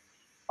 But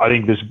I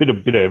think there's a bit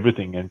of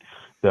everything, and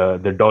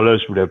the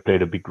dollars would have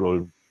played a big role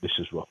in this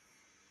as well.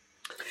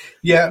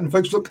 Yeah, and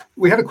folks, look,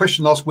 we had a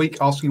question last week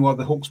asking why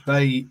the Hawke's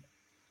Bay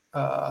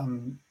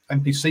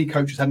NPC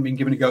coaches hadn't been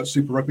given a go at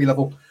Super Rugby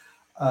level.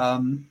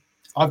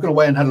 I've gone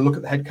away and had a look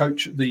at the head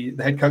coach, the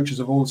head coaches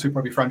of all the Super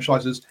Rugby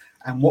franchises,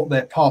 and what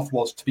their path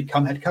was to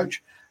become head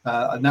coach,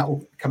 and that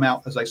will come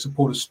out as a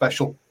supporters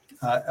special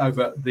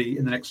in the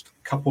next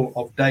couple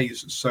of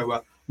days.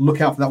 So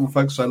look out for that one,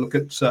 folks. So look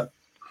at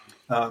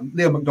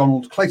Leo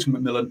McDonald, Clayton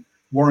McMillan,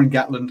 Warren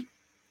Gatland,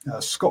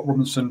 Scott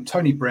Robinson,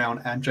 Tony Brown,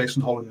 and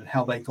Jason Holland, and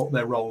how they got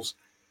their roles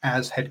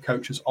as head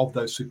coaches of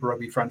those Super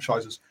Rugby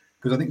franchises.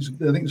 Because I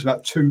think it's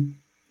about two,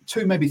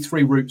 maybe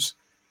three routes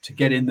to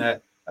get in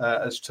there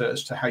as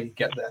to how you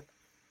get there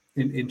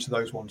into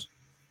those ones.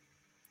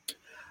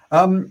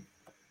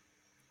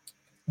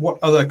 What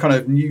other kind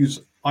of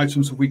news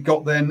items have we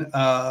got then?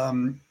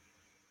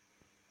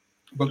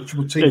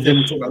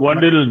 One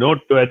little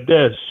note to add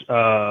there,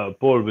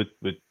 Paul, with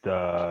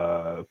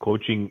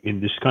coaching in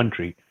this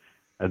country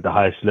at the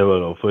highest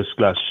level or first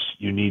class,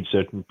 you need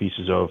certain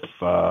pieces of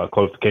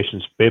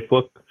qualifications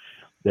paperwork.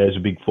 There's a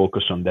big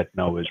focus on that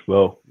now as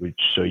well,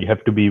 so you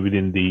have to be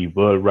within the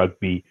World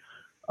Rugby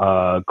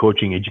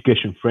coaching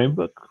education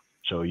framework.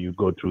 So you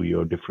go through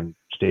your different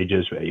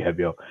stages where you have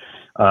your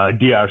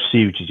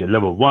DRC, which is your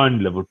level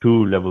 1, level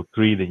 2, level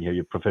 3, then you have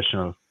your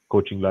professional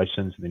coaching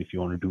license. And then if you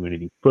want to do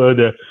anything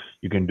further,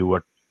 you can do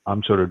what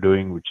I'm sort of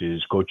doing, which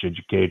is coach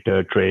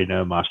educator,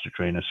 trainer, master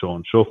trainer, so on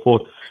and so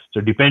forth.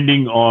 So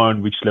depending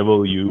on which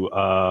level you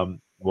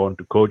want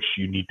to coach,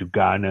 you need to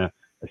garner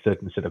a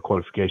certain set of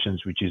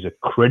qualifications, which is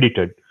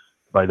accredited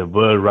by the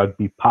World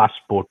Rugby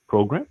Passport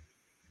Program.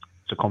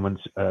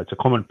 It's a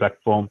common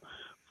platform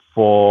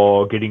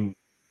for getting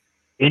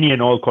any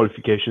and all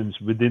qualifications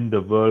within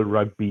the World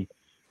Rugby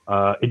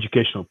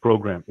educational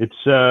program. It's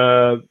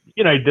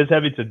it does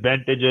have its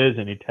advantages,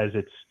 and it has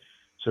its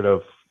sort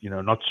of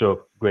not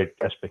so great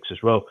aspects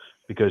as well,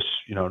 because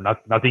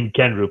nothing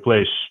can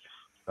replace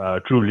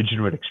true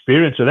legitimate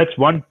experience. So that's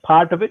one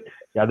part of it.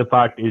 The other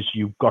part is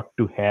you've got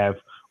to have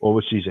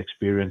overseas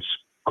experience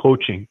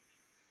coaching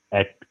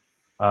at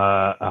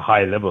a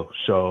high level.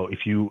 So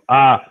if you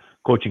are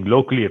coaching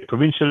locally at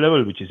provincial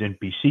level, which is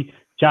NPC,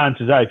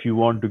 chances are if you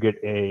want to get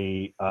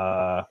a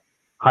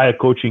higher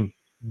coaching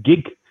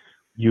gig,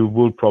 you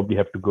will probably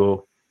have to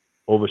go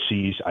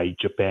overseas, i.e.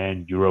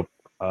 Japan, Europe,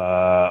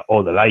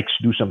 or the likes,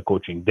 do some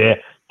coaching there,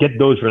 get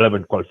those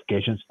relevant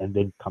qualifications, and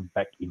then come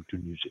back into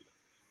New Zealand.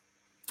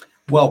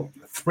 Well,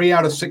 3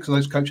 out of 6 of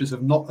those coaches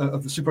have not,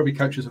 of the Super Rugby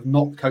coaches, have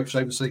not coached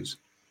overseas.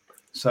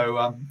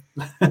 So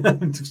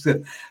just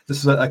a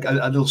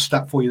little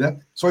stat for you there.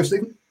 Sorry,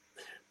 Stephen?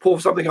 Paul,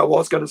 something I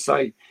was going to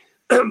say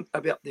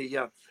about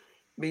the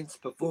men's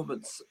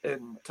performance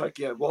in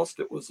Tokyo, whilst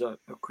it was a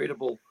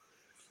credible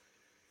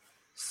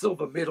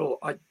silver medal,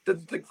 I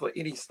didn't think for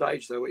any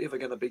stage they were ever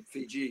going to beat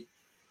Fiji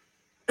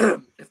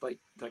if they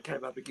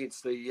came up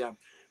against the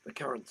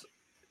current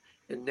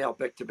and now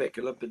back-to-back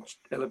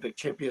Olympic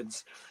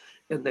champions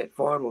in that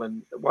final.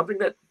 And one thing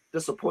that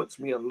disappoints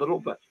me a little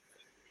bit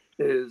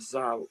is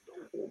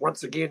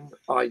once again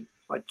I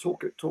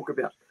talk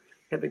about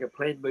having a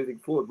plan moving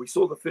forward. We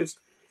saw the first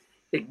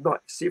Ignite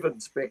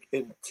Sevens back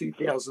in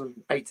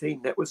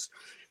 2018. That was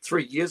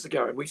 3 years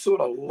ago, and we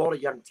saw a lot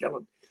of young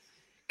talent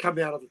come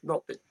out of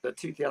not the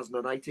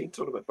 2018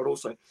 tournament, but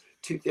also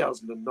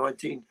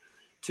 2019,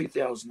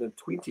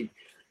 2020.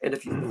 And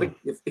if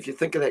you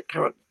think of that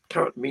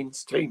current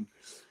men's team,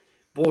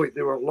 boy,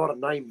 there were a lot of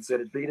names that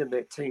had been in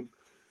that team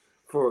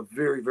for a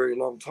very, very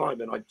long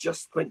time. And I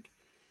just think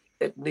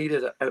it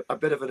needed a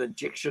bit of an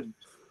injection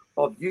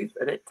of youth.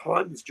 And at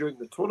times during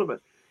the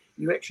tournament,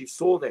 you actually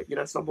saw that. You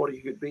know, somebody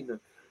who'd been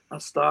a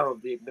star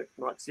of the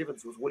Ignite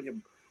Sevens was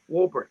William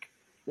Warbrick.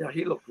 Now,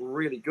 he looked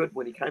really good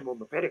when he came on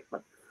the paddock,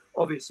 but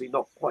obviously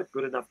not quite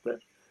good enough to,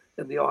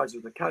 in the eyes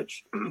of the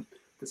coach, to,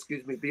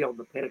 be on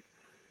the paddock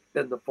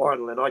in the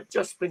final. And I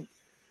just think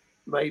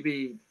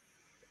maybe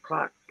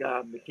Clark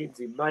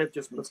McKenzie may have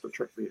just missed a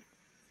trick there.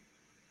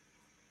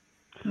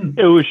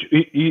 Yeah,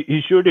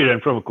 he sure did.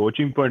 And from a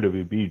coaching point of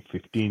view, be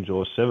it 15s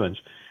or 7s,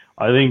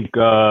 I think,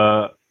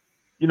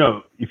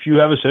 if you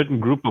have a certain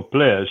group of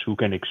players who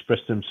can express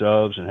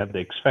themselves and have the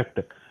X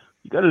factor,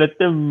 you got to let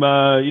them,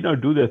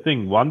 do their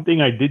thing. One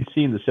thing I did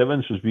see in the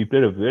 7s was we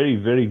played a very,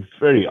 very,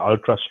 very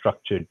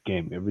ultra-structured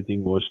game.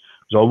 Everything was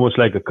almost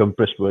like a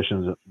compressed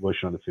version of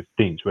the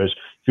 15s. Whereas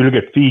if you look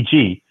at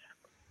Fiji,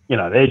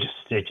 they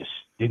just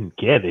didn't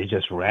care. They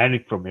just ran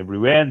it from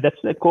everywhere, and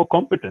that's their core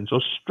competence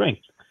or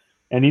strength.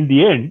 And in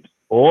the end,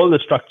 all the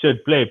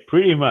structured play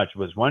pretty much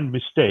was one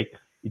mistake.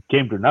 It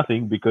came to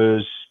nothing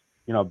because,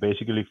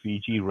 basically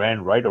Fiji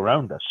ran right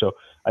around us. So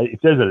if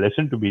there's a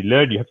lesson to be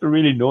learned, you have to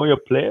really know your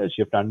players.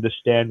 You have to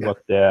understand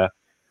what their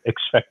X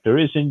factor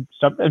is. And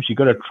sometimes you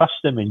got to trust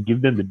them and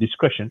give them the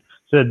discretion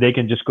so that they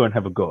can just go and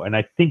have a go. And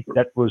I think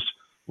that was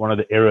one of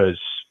the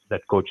errors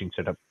that coaching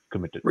setup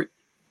committed.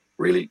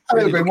 Really?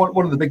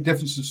 One of the big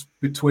differences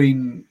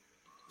between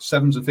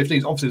 7s and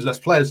 15s, obviously there's less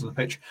players on the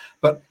pitch,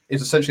 but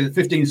it's essentially that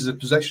 15s is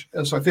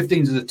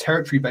 15s is a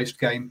territory-based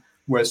game,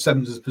 whereas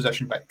 7s is a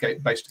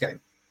possession-based game.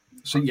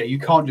 So yeah, you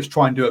can't just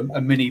try and do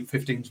a mini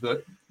 15s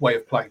way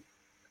of playing.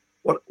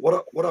 What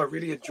I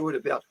really enjoyed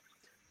about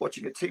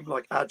watching a team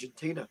like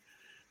Argentina,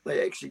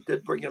 they actually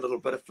did bring a little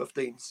bit of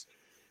 15s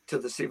to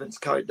the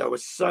 7s code. They were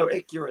so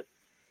accurate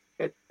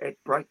at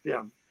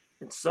breakdown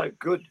and so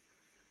good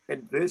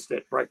and versed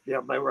at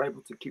breakdown. They were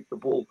able to keep the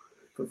ball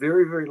for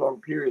very, very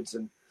long periods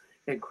and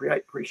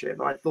create pressure.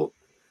 And I thought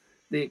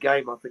their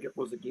game, I think it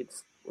was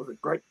against, was it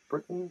Great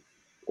Britain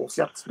or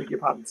South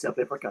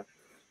Africa?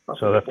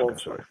 South Africa,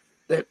 sorry.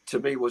 That to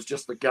me was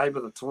just the game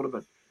of the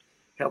tournament.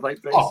 How they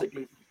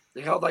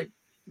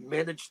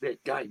managed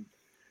that game.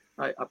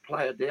 A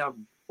player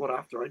down,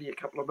 after only a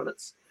couple of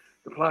minutes,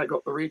 the player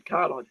got the red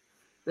card.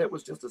 That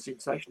was just a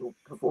sensational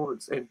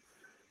performance. And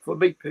for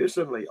me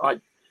personally,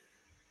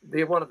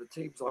 they're one of the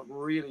teams I'm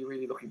really,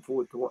 really looking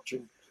forward to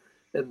watching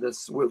in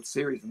this World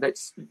Series, and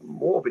that's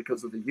more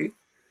because of the youth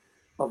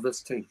of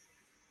this team.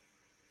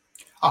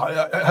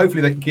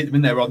 Hopefully they can keep them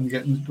in there rather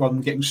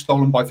than getting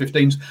stolen by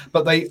 15s.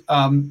 But they,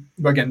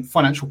 again,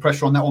 financial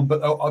pressure on that one.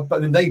 But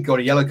then they got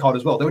a yellow card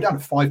as well. They were down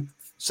to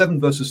 7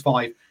 versus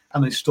 5,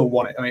 and they still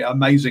won it. I mean,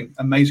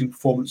 amazing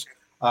performance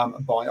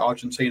by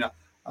Argentina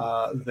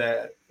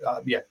there.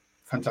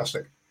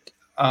 Fantastic.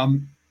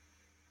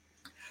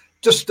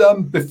 Just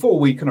before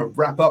we kind of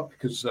wrap up,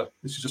 because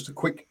this is just a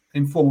quick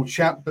informal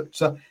chat, but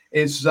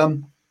is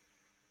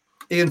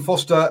Ian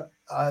Foster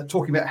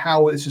talking about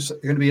how this is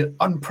going to be an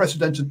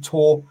unprecedented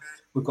tour.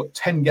 We've got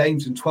 10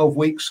 games in 12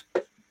 weeks.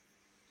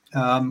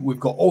 We've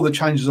got all the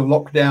changes of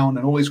lockdown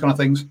and all these kind of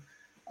things.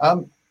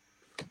 And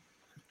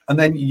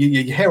then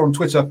you hear on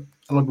Twitter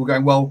a lot of people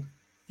going, well,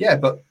 yeah,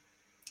 but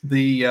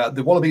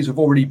the Wallabies have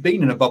already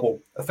been in a bubble,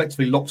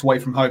 effectively locked away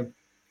from home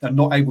and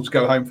not able to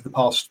go home for the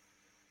past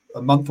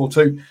a month or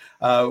two.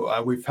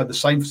 We've had the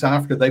same for South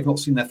Africa. They've not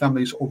seen their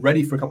families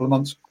already for a couple of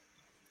months.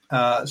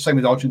 Same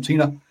with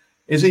Argentina.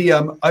 Is he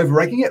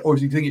over-egging it, or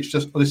does he think it's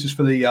just this is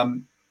for the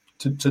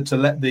to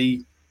let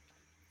the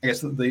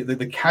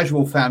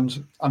casual fans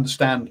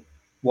understand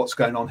what's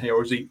going on here,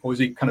 or is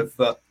he kind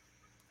of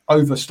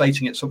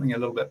overstating it something a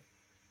little bit?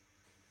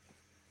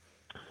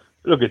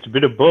 Look, it's a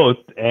bit of both,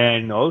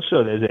 and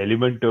also there's an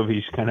element of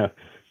he's kind of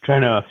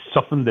trying to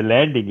soften the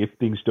landing if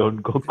things don't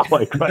go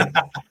quite right.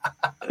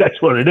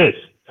 That's what it is,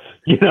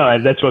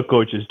 and that's what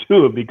coaches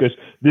do, because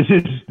this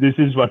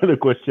is one of the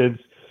questions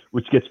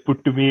which gets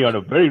put to me on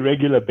a very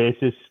regular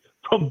basis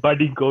from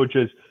budding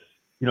coaches.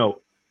 You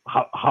know,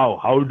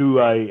 how do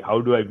I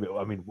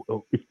mean,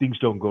 if things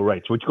don't go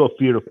right, so what you call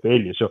fear of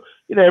failure. So,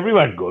 you know,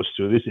 everyone goes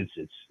through this.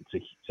 It's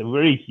a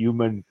very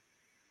human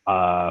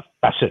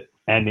facet,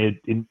 and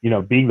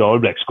being the All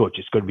Blacks coach,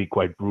 it's going to be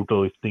quite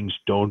brutal if things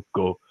don't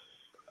go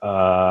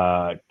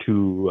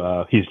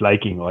to his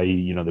liking, or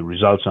the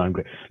results aren't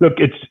great. Look,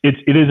 it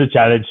is a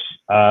challenge,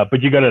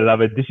 but you got to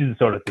love it. This is the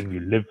sort of thing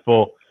you live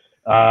for.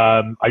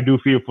 I do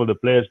feel for the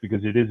players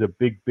because it is a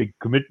big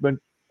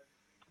commitment.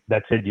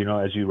 That said,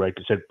 as you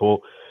rightly said,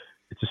 Paul,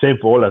 it's the same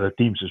for all other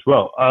teams as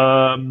well.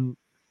 And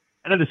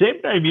at the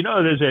same time,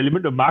 there's an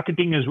element of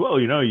marketing as well.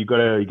 You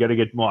gotta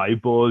get more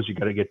eyeballs. You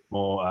gotta get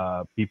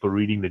more people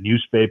reading the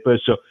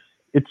newspapers. So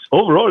it's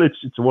overall a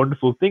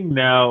wonderful thing.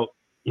 Now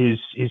he's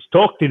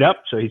talked it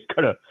up, so he's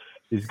gotta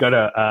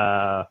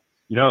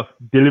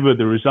deliver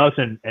the results.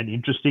 And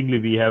interestingly,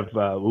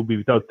 we'll be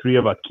without three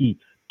of our key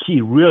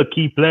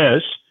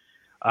players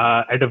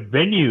at a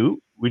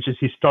venue which has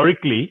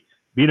historically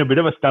been a bit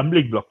of a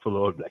stumbling block for the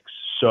All Blacks.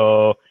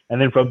 So, and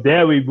then from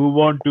there we move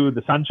on to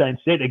the Sunshine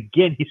State.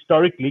 Again,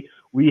 historically,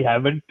 we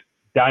haven't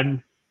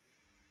done,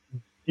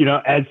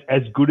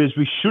 as good as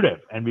we should have,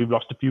 and we've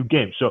lost a few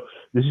games. So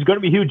this is going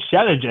to be a huge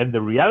challenge. And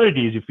the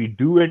reality is, if we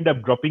do end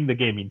up dropping the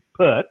game in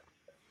Perth,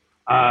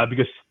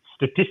 because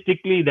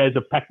statistically there's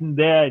a pattern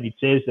there, and it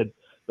says that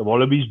the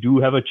Wallabies do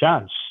have a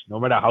chance, no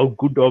matter how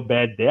good or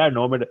bad they are,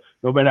 no matter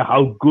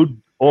how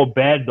good or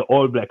bad the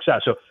All Blacks are.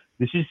 So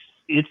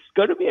it's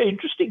going to be an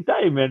interesting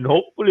time, and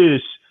hopefully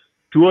this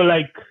tour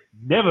like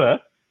never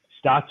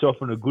starts off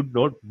on a good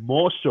note,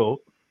 more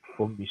so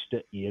for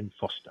Mr. Ian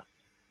Foster.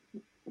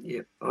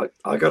 Yeah,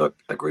 I got to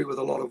agree with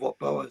a lot of what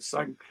Boa is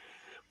saying.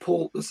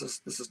 Paul, this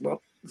is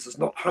not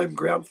home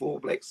ground for All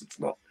Blacks. It's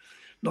not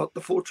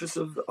the fortress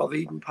of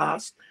Eden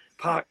Park.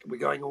 We're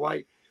going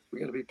away. We're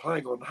going to be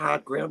playing on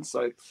hard ground.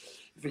 So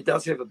if he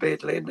does have a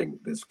bad landing,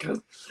 it's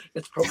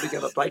probably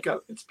going to break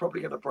up. It's probably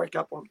going to break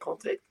up on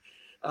contact.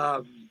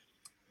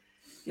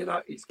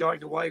 He's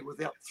going away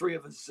without three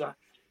of his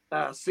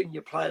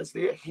senior players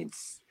there.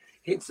 Hence,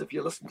 if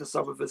you listen to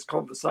some of his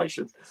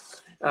conversation,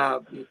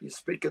 you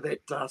speak of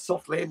that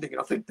soft landing.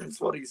 I think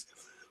that's what he's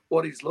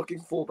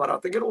looking for. But I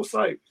think it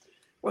also,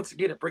 once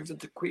again, it brings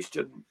into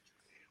question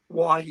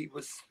why he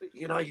was.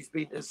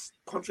 His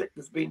contract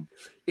has been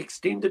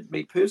extended.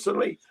 Me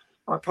personally,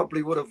 I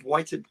probably would have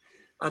waited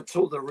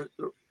until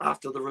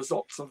after the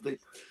results of the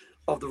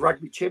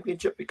Rugby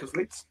Championship, because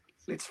let's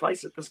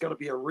face it, there's going to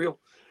be a real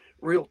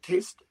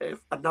test.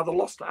 If another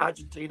loss to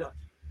Argentina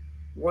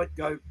won't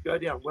go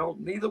down well,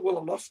 neither will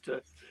a loss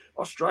to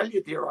Australia,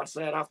 dare I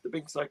say it, after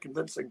being so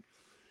convincing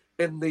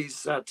in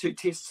these two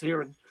tests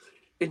here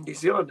in New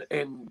Zealand.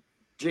 And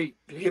gee,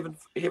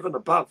 heaven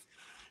above,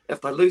 if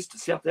they lose to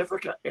South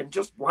Africa and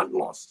just one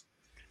loss,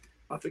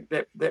 I think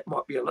that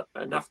might be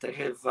enough to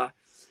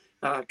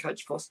have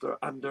Coach Foster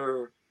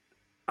under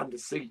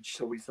siege,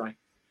 shall we say.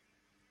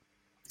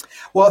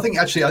 Well, I think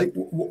actually,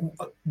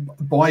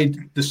 by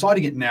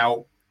deciding it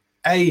now,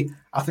 I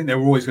think they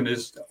were always going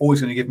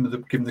to give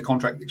him the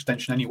contract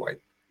extension anyway,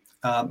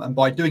 and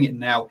by doing it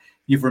now,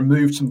 you've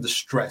removed some of the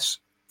stress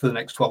for the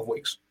next 12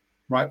 weeks,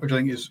 right? Which I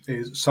think is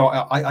so.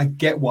 I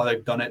get why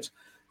they've done it.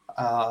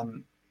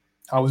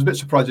 I was a bit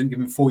surprised they didn't give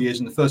him 4 years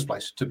in the first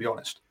place, to be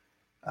honest.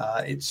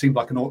 It seemed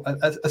like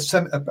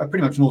a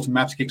pretty much an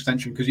automatic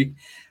extension, because it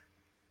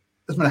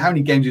doesn't matter how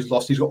many games he's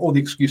lost, he's got all the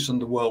excuses in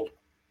the world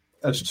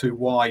as to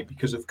why,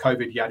 because of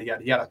COVID, yada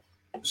yada yada.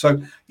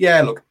 So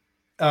yeah, look.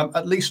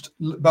 At least,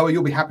 Boa,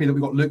 you'll be happy that we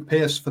got Luke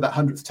Pearce for that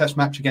 100th Test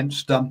match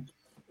against the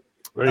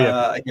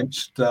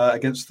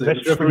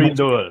best referee in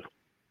the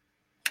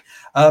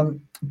world.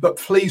 But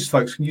please,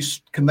 folks,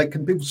 can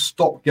people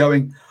stop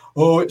going,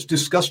 oh, it's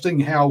disgusting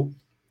how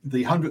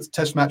the 100th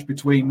Test match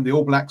between the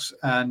All Blacks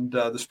and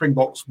the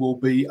Springboks will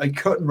be a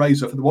curtain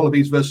raiser for the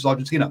Wallabies versus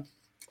Argentina.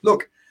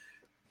 Look,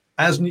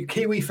 as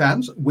Kiwi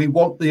fans, we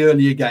want the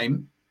earlier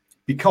game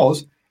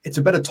because it's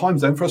a better time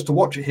zone for us to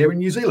watch it here in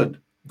New Zealand.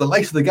 The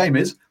later the game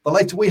is, the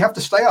later we have to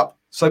stay up.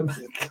 So,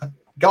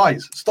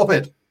 guys, stop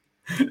it.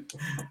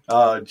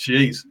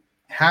 Geez.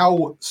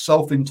 How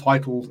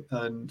self-entitled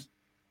and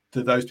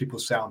do those people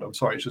sound? I'm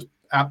sorry, it's just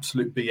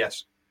absolute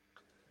BS.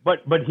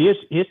 But here's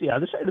the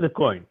other side of the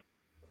coin.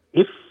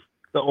 If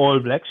the All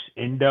Blacks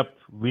end up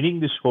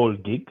winning this whole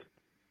gig,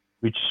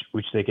 which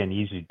they can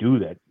easily do,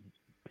 that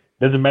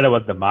doesn't matter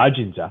what the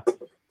margins are,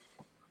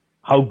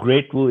 how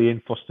great will Ian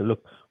Foster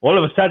look? All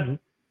of a sudden,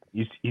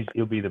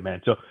 he'll be the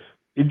man. So,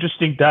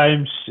 interesting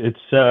times.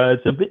 It's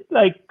a bit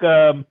like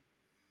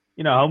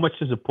how much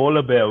does a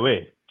polar bear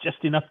weigh?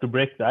 Just enough to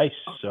break the ice.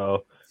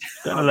 So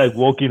it's kind of like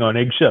walking on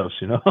eggshells,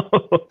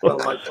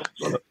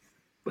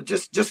 But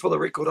just for the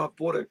record, I've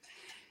bought an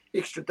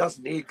extra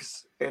dozen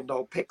eggs, and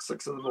I'll pack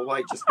 6 of them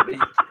away just to be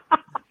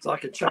so I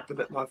can chuck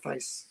them at my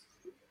face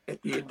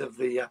at the end of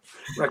the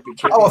rugby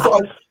championship. Oh, I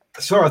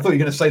thought you were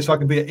going to say so I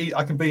can be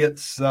at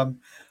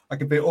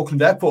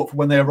Auckland Airport for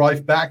when they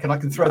arrive back, and I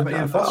can throw them at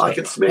Ian Foster. I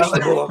can smash the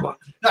ball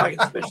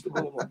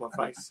on my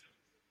face.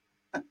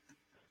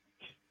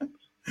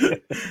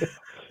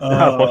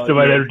 Foster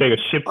might have to take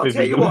a ship if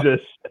he loses.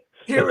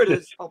 Here it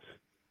is.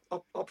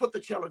 I'll put the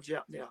challenge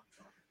out now.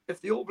 If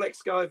the All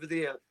Blacks go over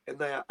there and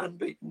they are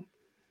unbeaten,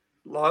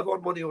 live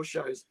on one of your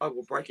shows, I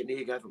will break an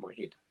egg over my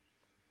head.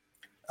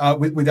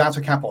 Without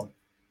a cap on.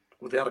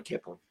 Without a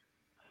cap on.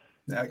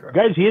 Yeah,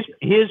 guys,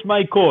 here's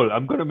my call.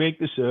 I'm going to make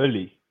this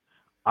early.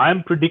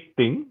 I'm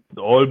predicting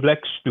the All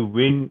Blacks to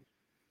win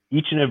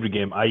each and every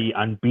game, i.e.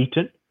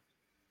 unbeaten,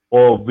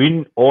 or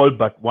win all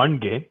but one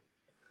game.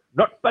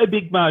 Not by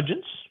big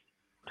margins.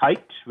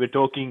 Tight. We're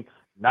talking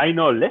 9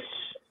 or less.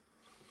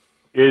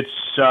 We're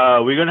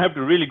going to have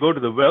to really go to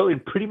the well in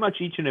pretty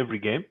much each and every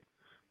game,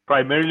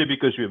 primarily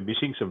because we're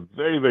missing some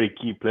very, very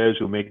key players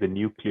who make the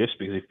nucleus.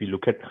 Because if you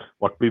look at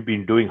what we've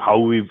been doing, how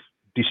we've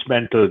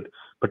dismantled,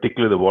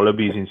 particularly the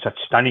Wallabies, in such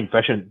stunning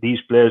fashion, these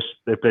players,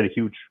 they played a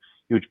huge,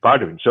 huge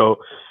part of it. So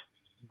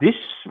this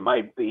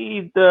might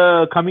be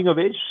the coming of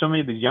age of some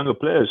of these younger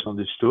players on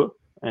this tour,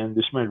 and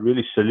this might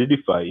really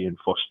solidify Ian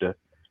Foster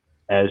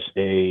as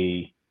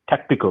a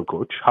tactical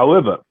coach.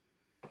 However,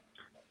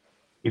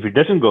 if it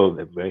doesn't go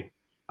that way,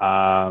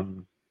 I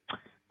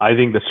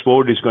think the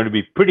sport is going to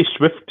be pretty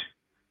swift,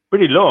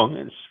 pretty long,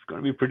 and it's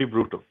going to be pretty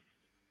brutal.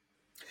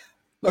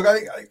 Look,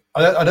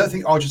 I don't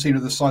think Argentina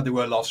are the side they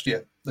were last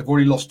year. They've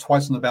already lost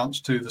twice on the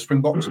bounce to the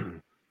Springboks, so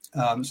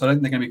I don't think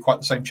they're going to be quite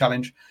the same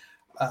challenge.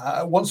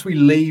 Once we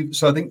leave,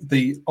 so I think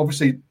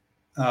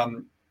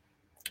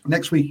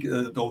next week,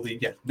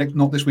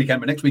 not this weekend,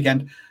 but next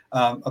weekend,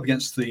 up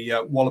against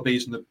the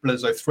Wallabies and the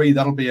Bledisloe 3,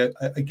 that'll be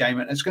a game,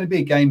 and it's going to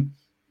be a game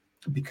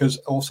because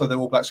also the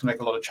All Blacks can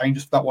make a lot of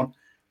changes for that one.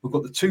 We've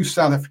got the two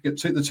South Africa,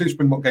 the two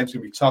Springbok games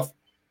going to be tough.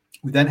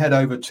 We then head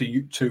over to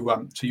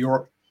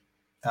Europe.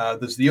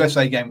 There's the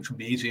USA game, which will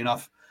be easy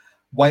enough.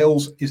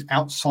 Wales is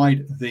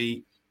outside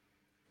the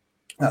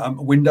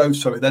window,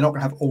 so they're not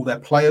going to have all their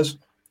players.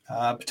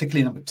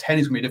 Particularly number 10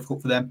 is going to be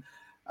difficult for them.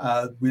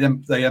 They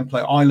then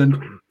play Ireland,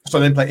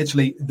 so then play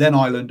Italy, then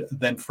Ireland,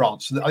 then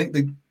France. So I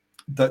think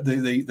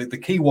the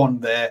key one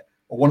there,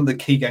 or one of the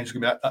key games, is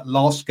going to be that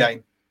last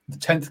game, the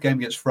 10th game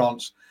against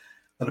France.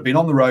 They'll have been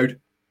on the road.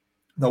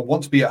 They'll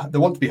want to be home.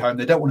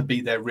 They don't want to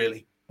be there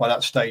really by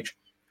that stage.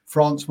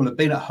 France will have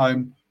been at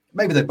home.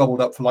 Maybe they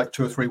bubbled up for like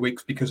 2 or 3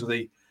 weeks because of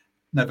the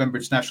November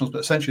internationals, but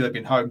essentially they've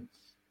been home.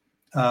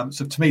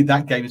 So to me,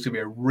 that game is going to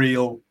be a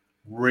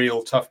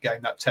real tough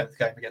game, that 10th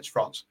game against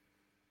France.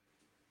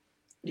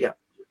 Yeah,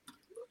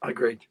 I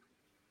agree.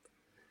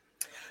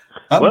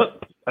 Well,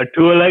 a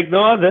tour like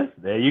no other.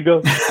 There you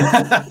go.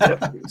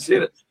 Yep, you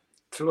said it.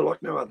 Tour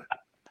like no other.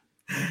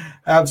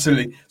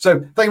 Absolutely. So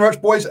thank you very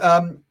much, boys.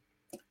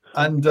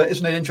 And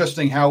isn't it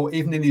interesting how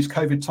even in these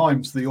COVID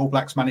times, the All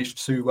Blacks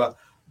managed to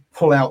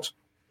pull out,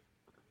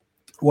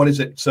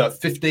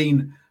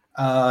 15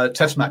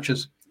 test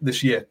matches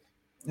this year,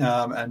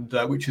 and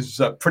which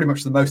is pretty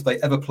much the most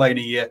they ever play in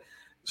a year.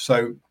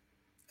 So,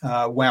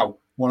 wow,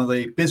 one of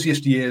the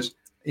busiest years,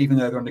 even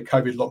though they're under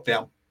COVID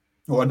lockdown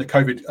or under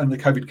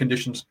COVID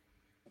conditions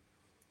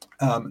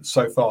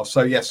so far.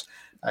 So yes,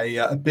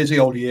 a busy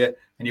old year,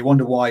 and you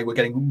wonder why we're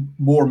getting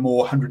more and more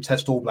 100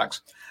 test All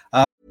Blacks.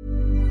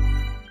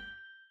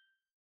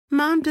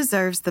 Mom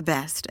deserves the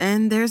best,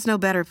 and there's no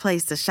better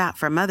place to shop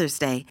for Mother's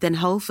Day than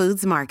Whole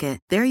Foods Market.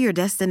 They're your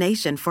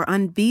destination for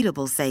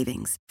unbeatable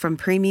savings, from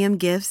premium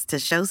gifts to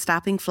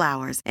show-stopping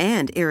flowers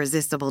and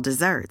irresistible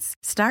desserts.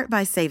 Start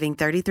by saving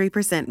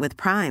 33% with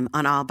Prime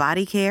on all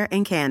body care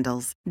and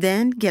candles.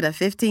 Then get a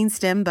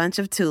 15-stem bunch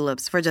of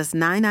tulips for just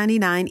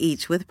 $9.99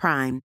 each with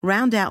Prime.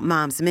 Round out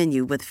Mom's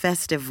menu with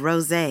festive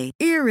rosé,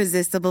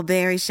 irresistible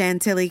berry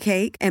chantilly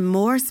cake, and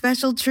more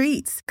special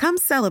treats. Come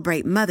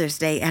celebrate Mother's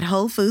Day at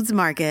Whole Foods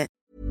Market.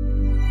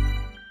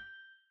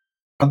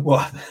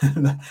 Well,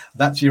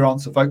 that's your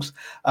answer, folks.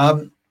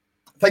 Thank you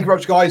very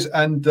much, guys.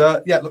 And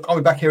look, I'll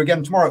be back here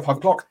again tomorrow at 5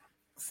 o'clock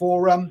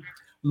for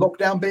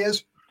lockdown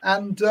beers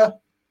and